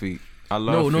 I love feet. I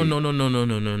love feet.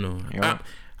 No. Yeah.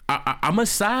 I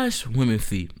massage women's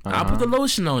feet. I put the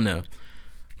lotion on them.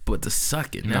 But the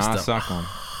sucking, I suck them.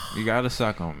 You gotta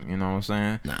suck them. You know what I'm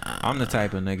saying? Nah. I'm the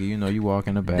type of nigga, you know, you walk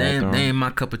in the bathroom. They ain't my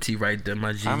cup of tea right there,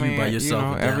 my G. I mean, you by yourself. You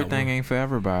know, everything ain't for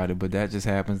everybody, but that just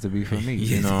happens to be for me.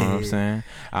 You know what I'm saying?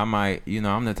 I might, you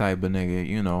know, I'm the type of nigga,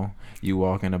 you know, you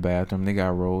walk in the bathroom, they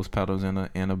got rose petals in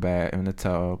the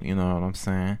tub, you know what I'm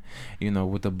saying? You know,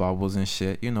 with the bubbles and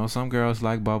shit. You know, some girls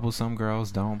like bubbles, some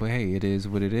girls don't, but hey, it is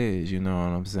what it is, you know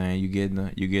what I'm saying? You get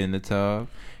in the tub.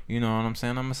 You know what I'm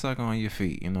saying? I'm going to suck on your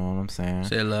feet. You know what I'm saying?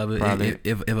 Say love it.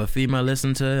 If a female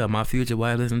listen to it, or my future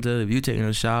wife listen to it, if you taking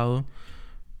a shower,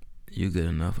 you good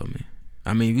enough for me.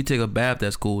 I mean, if you take a bath,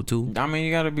 that's cool too. I mean,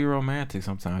 you got to be romantic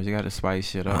sometimes. You got to spice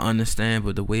shit up. I understand,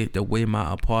 but the way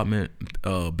my apartment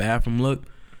bathroom look,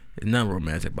 there's nothing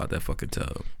romantic about that fucking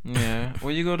tub. Yeah.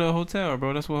 Well, you go to a hotel,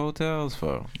 bro. That's what hotels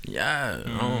for. Yeah.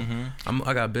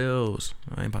 I got bills.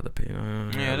 I ain't about to pay.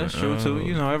 Yeah, that's true too.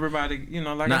 You know, everybody. You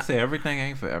know, like I said, everything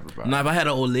ain't for everybody. Now, if I had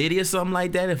an old lady or something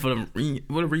like that, and for the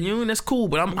reunion, that's cool.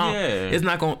 But it's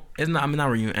not gonna. It's not. I mean, not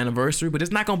reunion anniversary, but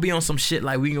it's not gonna be on some shit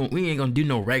like we ain't gonna do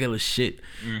no regular shit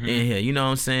in here. You know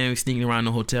what I'm saying? We sneaking around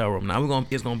the hotel room. Now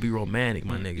it's gonna be romantic,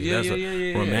 my nigga. Yeah, that's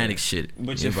romantic shit.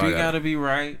 But your feet gotta be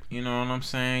right. You know what I'm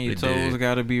saying? Your toes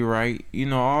gotta be right. You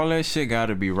know, all that shit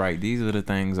gotta be right. These are the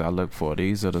things I look for.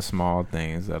 These are the small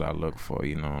things that I look for.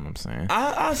 You know what I'm saying?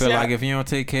 I feel like if you don't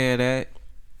take care of that,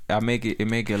 it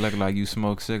make it look like you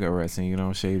smoke cigarettes and you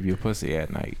don't shave your pussy at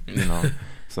night. You know.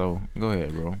 So go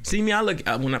ahead, bro. See me,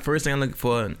 first thing I look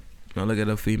for when I look at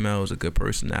a female is a good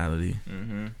personality.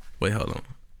 Mm-hmm. Wait, hold on.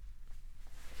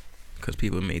 Because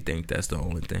people may think that's the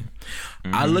only thing.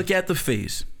 Mm-hmm. I look at the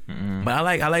face, but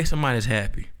I like somebody that's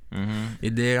happy. Mm-hmm.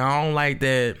 I don't like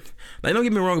that. Like, don't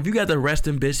get me wrong. If you got the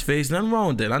resting bitch face, nothing wrong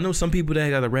with that. I know some people that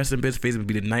got the resting bitch face would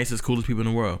be the nicest, coolest people in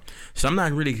the world. So I'm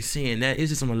not really seeing that. It's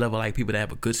just on a level like people that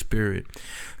have a good spirit,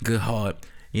 good heart.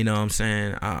 You know what I'm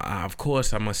saying? I of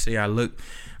course I must say I like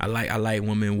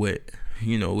women with,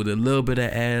 you know, with a little bit of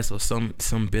ass or some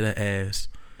bit of ass.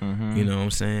 Mm-hmm. You know what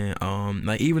I'm saying?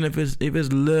 Like, even if it's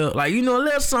little, like, you know, a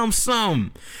little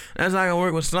something. That's how I can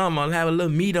work with some. I'll have a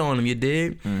little meat on them. You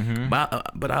dig? Mm-hmm.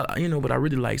 But I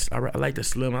really like the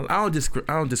slim. I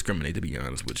don't discriminate, to be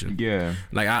honest with you. Yeah.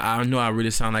 Like, I know I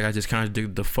really sound like I just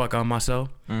contradict the fuck out of myself.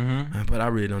 Mm-hmm. But I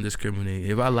really don't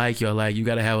discriminate. If I like you, you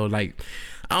gotta have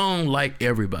I don't like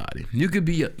everybody. You could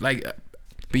be like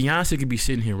Beyonce could be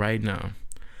sitting here right now.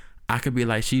 I could be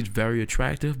like, she's very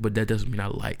attractive, but that doesn't mean I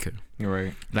like her.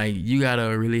 Right. Like, you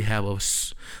gotta really have a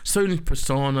certain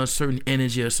persona, certain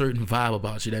energy, a certain vibe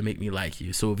about you that make me like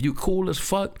you. So if you cool as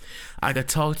fuck, I could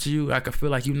talk to you. I could feel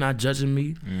like you're not judging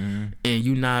me, and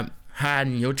you not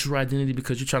hiding your true identity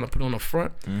because you're trying to put on the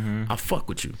front, I fuck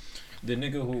with you. The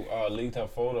nigga who leaked her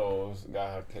photos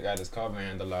got his car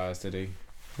vandalized today.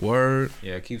 Word.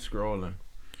 Yeah, keep scrolling.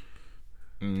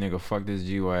 Nigga fucked this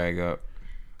G-Wag up.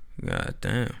 God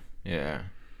damn. Yeah.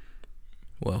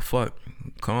 Well, fuck.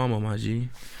 Karma, my G.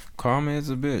 Karma is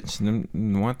a bitch.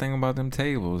 One thing about them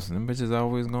tables, them bitches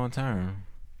always gonna turn.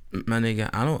 My nigga,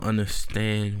 I don't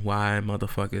understand why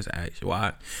motherfuckers act.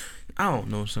 Why? I don't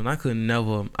know, son. I could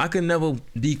never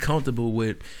be comfortable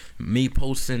with me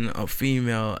posting a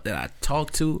female that I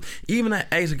talk to. Even an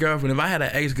ex-girlfriend. If I had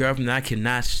an ex-girlfriend that I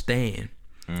cannot stand,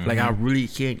 like I really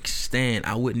can't stand,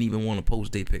 I wouldn't even want to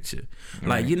post their picture.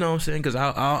 Like, you know what I'm saying? Because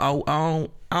I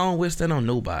don't wish that on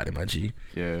nobody, my G.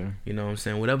 Yeah. You know what I'm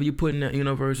saying? Whatever you put in that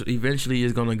universe, eventually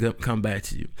it's gonna come back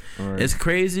to you. Right. It's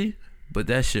crazy, but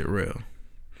that shit real.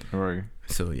 Right.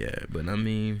 So yeah, but I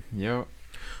mean, Yep.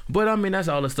 But I mean, that's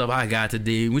all the stuff I got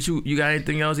today. What you got?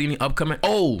 Anything else? Any upcoming?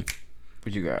 Oh,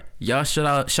 What you got? y'all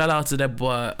shout out to that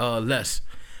boy Les,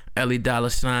 Ellie Dollar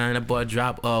Sign. That boy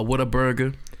dropped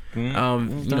Whataburger.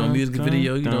 Music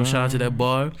video. Shout out to that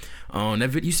boy.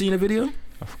 You seen the video?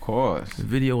 Of course. The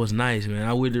video was nice, man.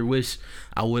 I would wish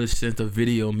I would have sent a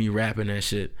video of me rapping that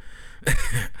shit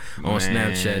on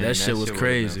Snapchat. That shit was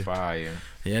crazy. Fire.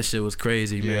 Yeah, that shit was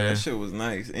crazy, Yeah, man. that shit was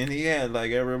nice. And he had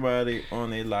like everybody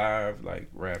on their live like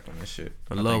rapping and shit.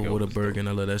 I love Whataburger and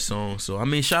I love that song. So I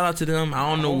mean, shout out to them. I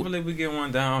don't know. Hopefully we get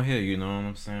one down here. You know what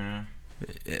I'm saying?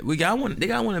 We got one. They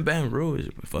got one in Baton Rouge.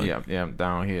 Fuck. Yeah.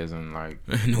 Down here is in like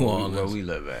New where Orleans. we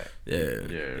live at. Yeah.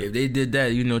 If they did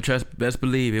that, best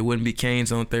believe it wouldn't be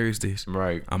Cane's on Thursdays.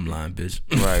 Right. I'm lying, bitch.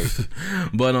 Right.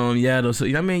 But yeah, though. So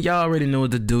I mean, y'all already know what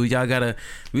to do. We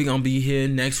gonna be here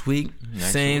next week,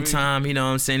 same time. You know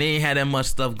what I'm saying? They ain't had that much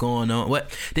stuff going on.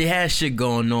 They had shit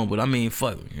going on, but I mean,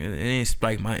 fuck, it ain't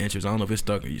spiked my interest. I don't know if it's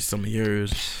stuck some of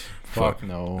yours. Fuck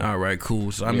no. All right,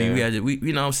 cool. So I mean, we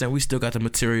you know what I'm saying, we still got the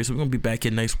material, so we're gonna be back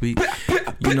here next week.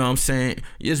 You know what I'm saying?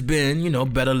 It's been,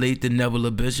 better late than never,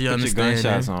 little bitch. You Put understand? your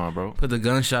gunshots on, bro. Put the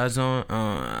gunshots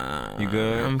on. You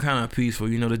good? I'm kind of peaceful.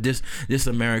 This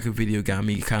America video got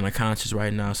me kind of conscious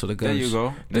right now. So the guns,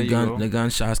 there you go. The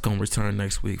gunshots gonna return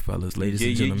next week, fellas, ladies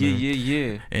and gentlemen.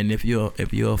 Yeah. And if you're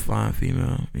a fine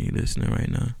female and you listening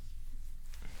right now,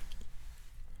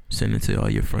 send it to all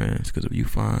your friends, because if you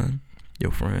fine,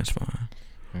 your friends fine.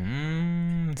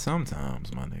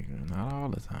 Sometimes, my nigga, not all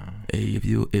the time. Hey, if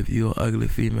you're an ugly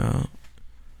female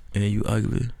and you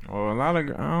ugly, Well, I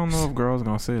don't know if girls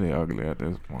gonna say they ugly at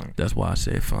this point. that's why I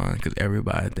say fine, because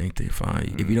everybody think they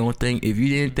fine. If you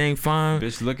didn't think fine,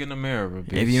 Bitch, look in the mirror,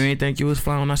 bitch. if you ain't think you was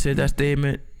fine when I said that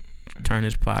statement, turn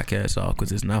this podcast off,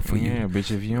 because it's not for you. Yeah, bitch,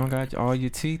 if you don't got all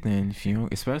your teeth in,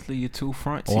 especially your two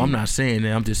front teeth. Oh, I'm not saying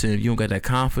that. I'm just saying if you don't got that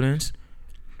confidence,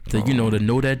 to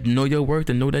know your worth,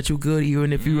 to know that you good,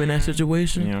 even if you in that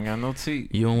situation. You don't got no teeth.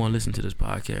 You don't want to listen to this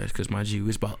podcast, because my G,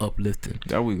 it's about uplifting.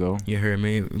 There we go. You heard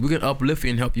me? We can uplift you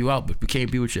and help you out, but we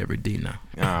can't be with you every day now.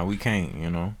 Nah, we can't,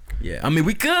 Yeah, I mean,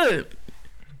 we could.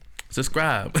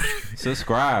 Subscribe.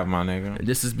 Subscribe, my nigga.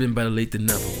 This has been better late than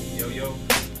never. Yo.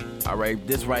 Alright,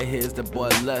 this right here is the boy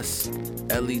Les,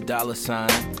 Ellie Dollar Sign,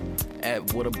 at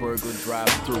Whataburger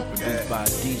Drive-Thru, produced by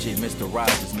DJ Mr.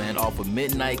 Rogers, man, off of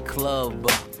Midnight Club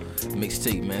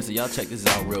mixtape, man. So y'all check this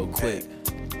out real quick.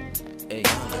 Hey,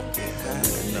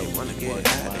 You wanna get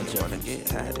high, you wanna get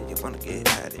high, you wanna get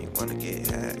high, you wanna get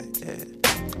high,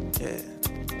 yeah.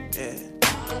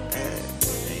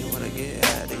 You wanna get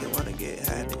high, you wanna get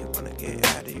high, you wanna get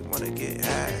high, you wanna get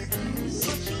high.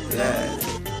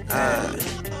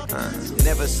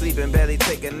 Never sleeping, barely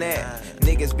take a nap.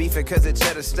 Niggas beefing cause the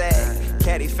cheddar stack.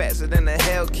 Caddy faster than a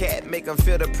Hellcat. Make them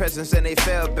feel the presence and they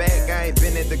fell back. I ain't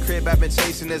been at the crib, I've been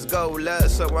chasing this gold love,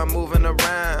 so I'm moving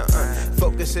around.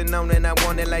 Focusing on it, I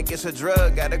want it like it's a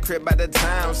drug. Got a crib by the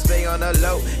town, stay on the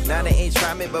low. Now they ain't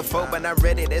tried me before, but I'm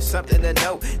ready, there's something to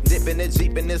know. Dipping the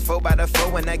Jeep in this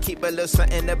 4x4, and I keep a little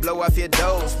something to blow off your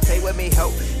doors. Pay with me,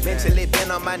 hope. Mentally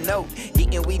been on my note.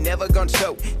 Eating, we never gon'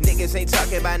 choke. Niggas ain't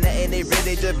talking about nothing, they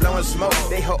really just blowing smoke.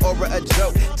 They whole aura a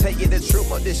joke. Tell you the truth,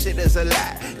 but this shit is a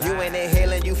lie. You ain't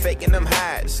inhaling, you faking them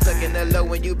highs. Stuck in the low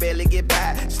when you barely get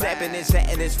by. Snapping and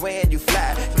chatting and swearing you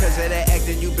fly. Cause of that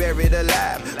acting, you buried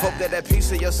alive. Hope that a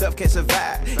piece of yourself can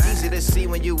survive. Easy to see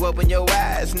when you open your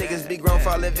eyes. Niggas be grown,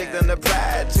 falling victim to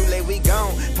pride. Too late, we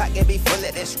gone. Pocket be full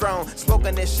of that strong.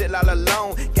 Smoking this shit all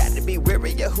alone. Got to be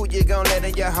wary of who you gon' let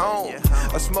in your home.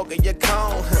 Or smoking your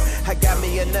cone. I got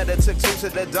me another, took two to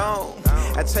the dome.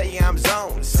 I tell you I'm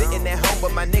zoned. Sitting at home,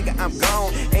 but my nigga, I'm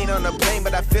gone. Ain't on a plane,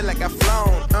 but I feel like I've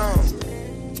flown.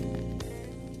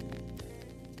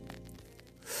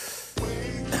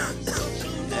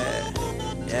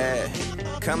 Yeah.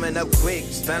 Coming up quick,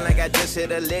 stun like I just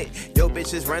hit a lick. Yo,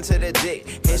 bitches run to the dick,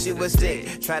 and she was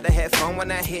thick. Tried to have fun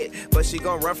when I hit, but she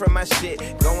gon' run from my shit.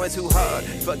 Going too hard,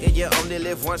 fuck it, you only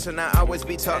live once, and I always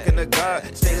be talking to God.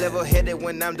 Stay level-headed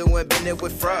when I'm doing business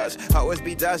with frauds. Always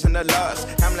be dodging the loss.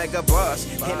 I'm like a boss,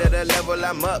 into the level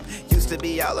I'm up. Used to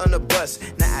be all on the bus,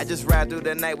 now I just ride through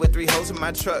the night with 3 hoes in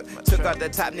my truck. Took out the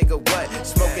top, nigga, what?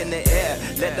 Smoke in the air,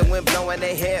 let the wind blow in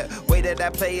their hair. Way that I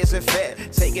play isn't fair,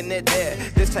 taking it there.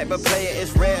 This type of player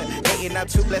is rare, hating I'm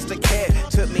too blessed to care.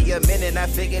 Took me a minute, I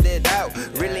figured it out.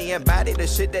 Really embody the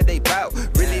shit that they bout.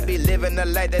 Really be living the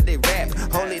life that they rap.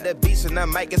 Only the beats and the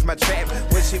mic is my trap.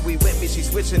 When she be with me, she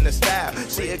switching the style.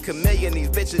 She a chameleon, these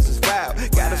bitches is wild.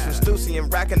 Got us from Stussy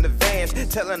and rocking the Vans,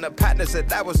 telling the partners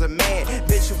that I was a man.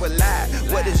 Bitch, you a lie,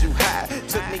 what is you high?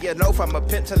 Took me an oath, I'm a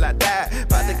pimp till I die.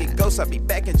 About to get ghost, I'll be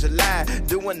back in July.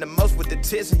 Doing the most with the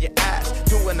tears in your eyes.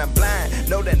 Doing I'm blind,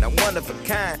 know that I'm one of a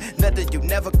kind. Nothing you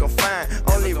never gon' find.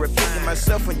 Only repeating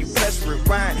myself when you press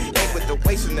rewind. Ain't with the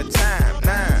wasting the time,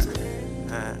 nah.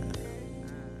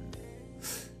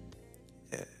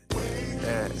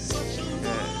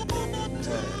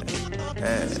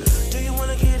 Do you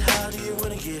wanna get high? Do you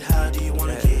wanna get high? Do you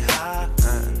wanna get high?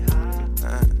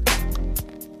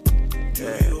 Do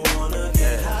you wanna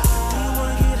get high? Do you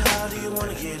wanna get high? Do you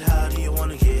wanna get high? Do you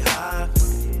wanna get high? Do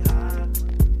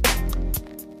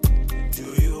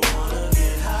you wanna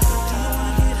get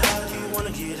high? Do you wanna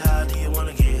get high? Do you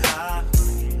wanna get high?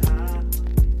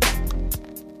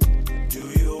 Do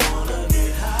you wanna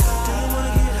get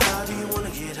high? Do you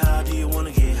wanna get high? Do you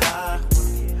wanna get high?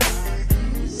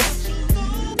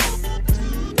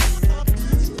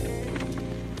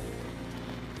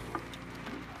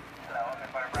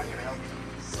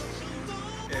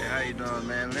 Hey, how you doing,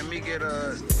 man? Let me get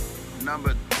a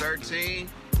number 13.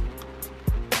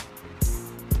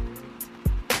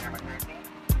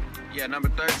 Yeah, number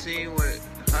 13 with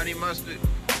honey mustard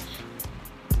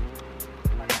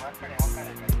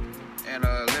and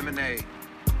lemonade.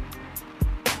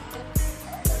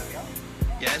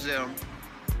 Yeah, that's them.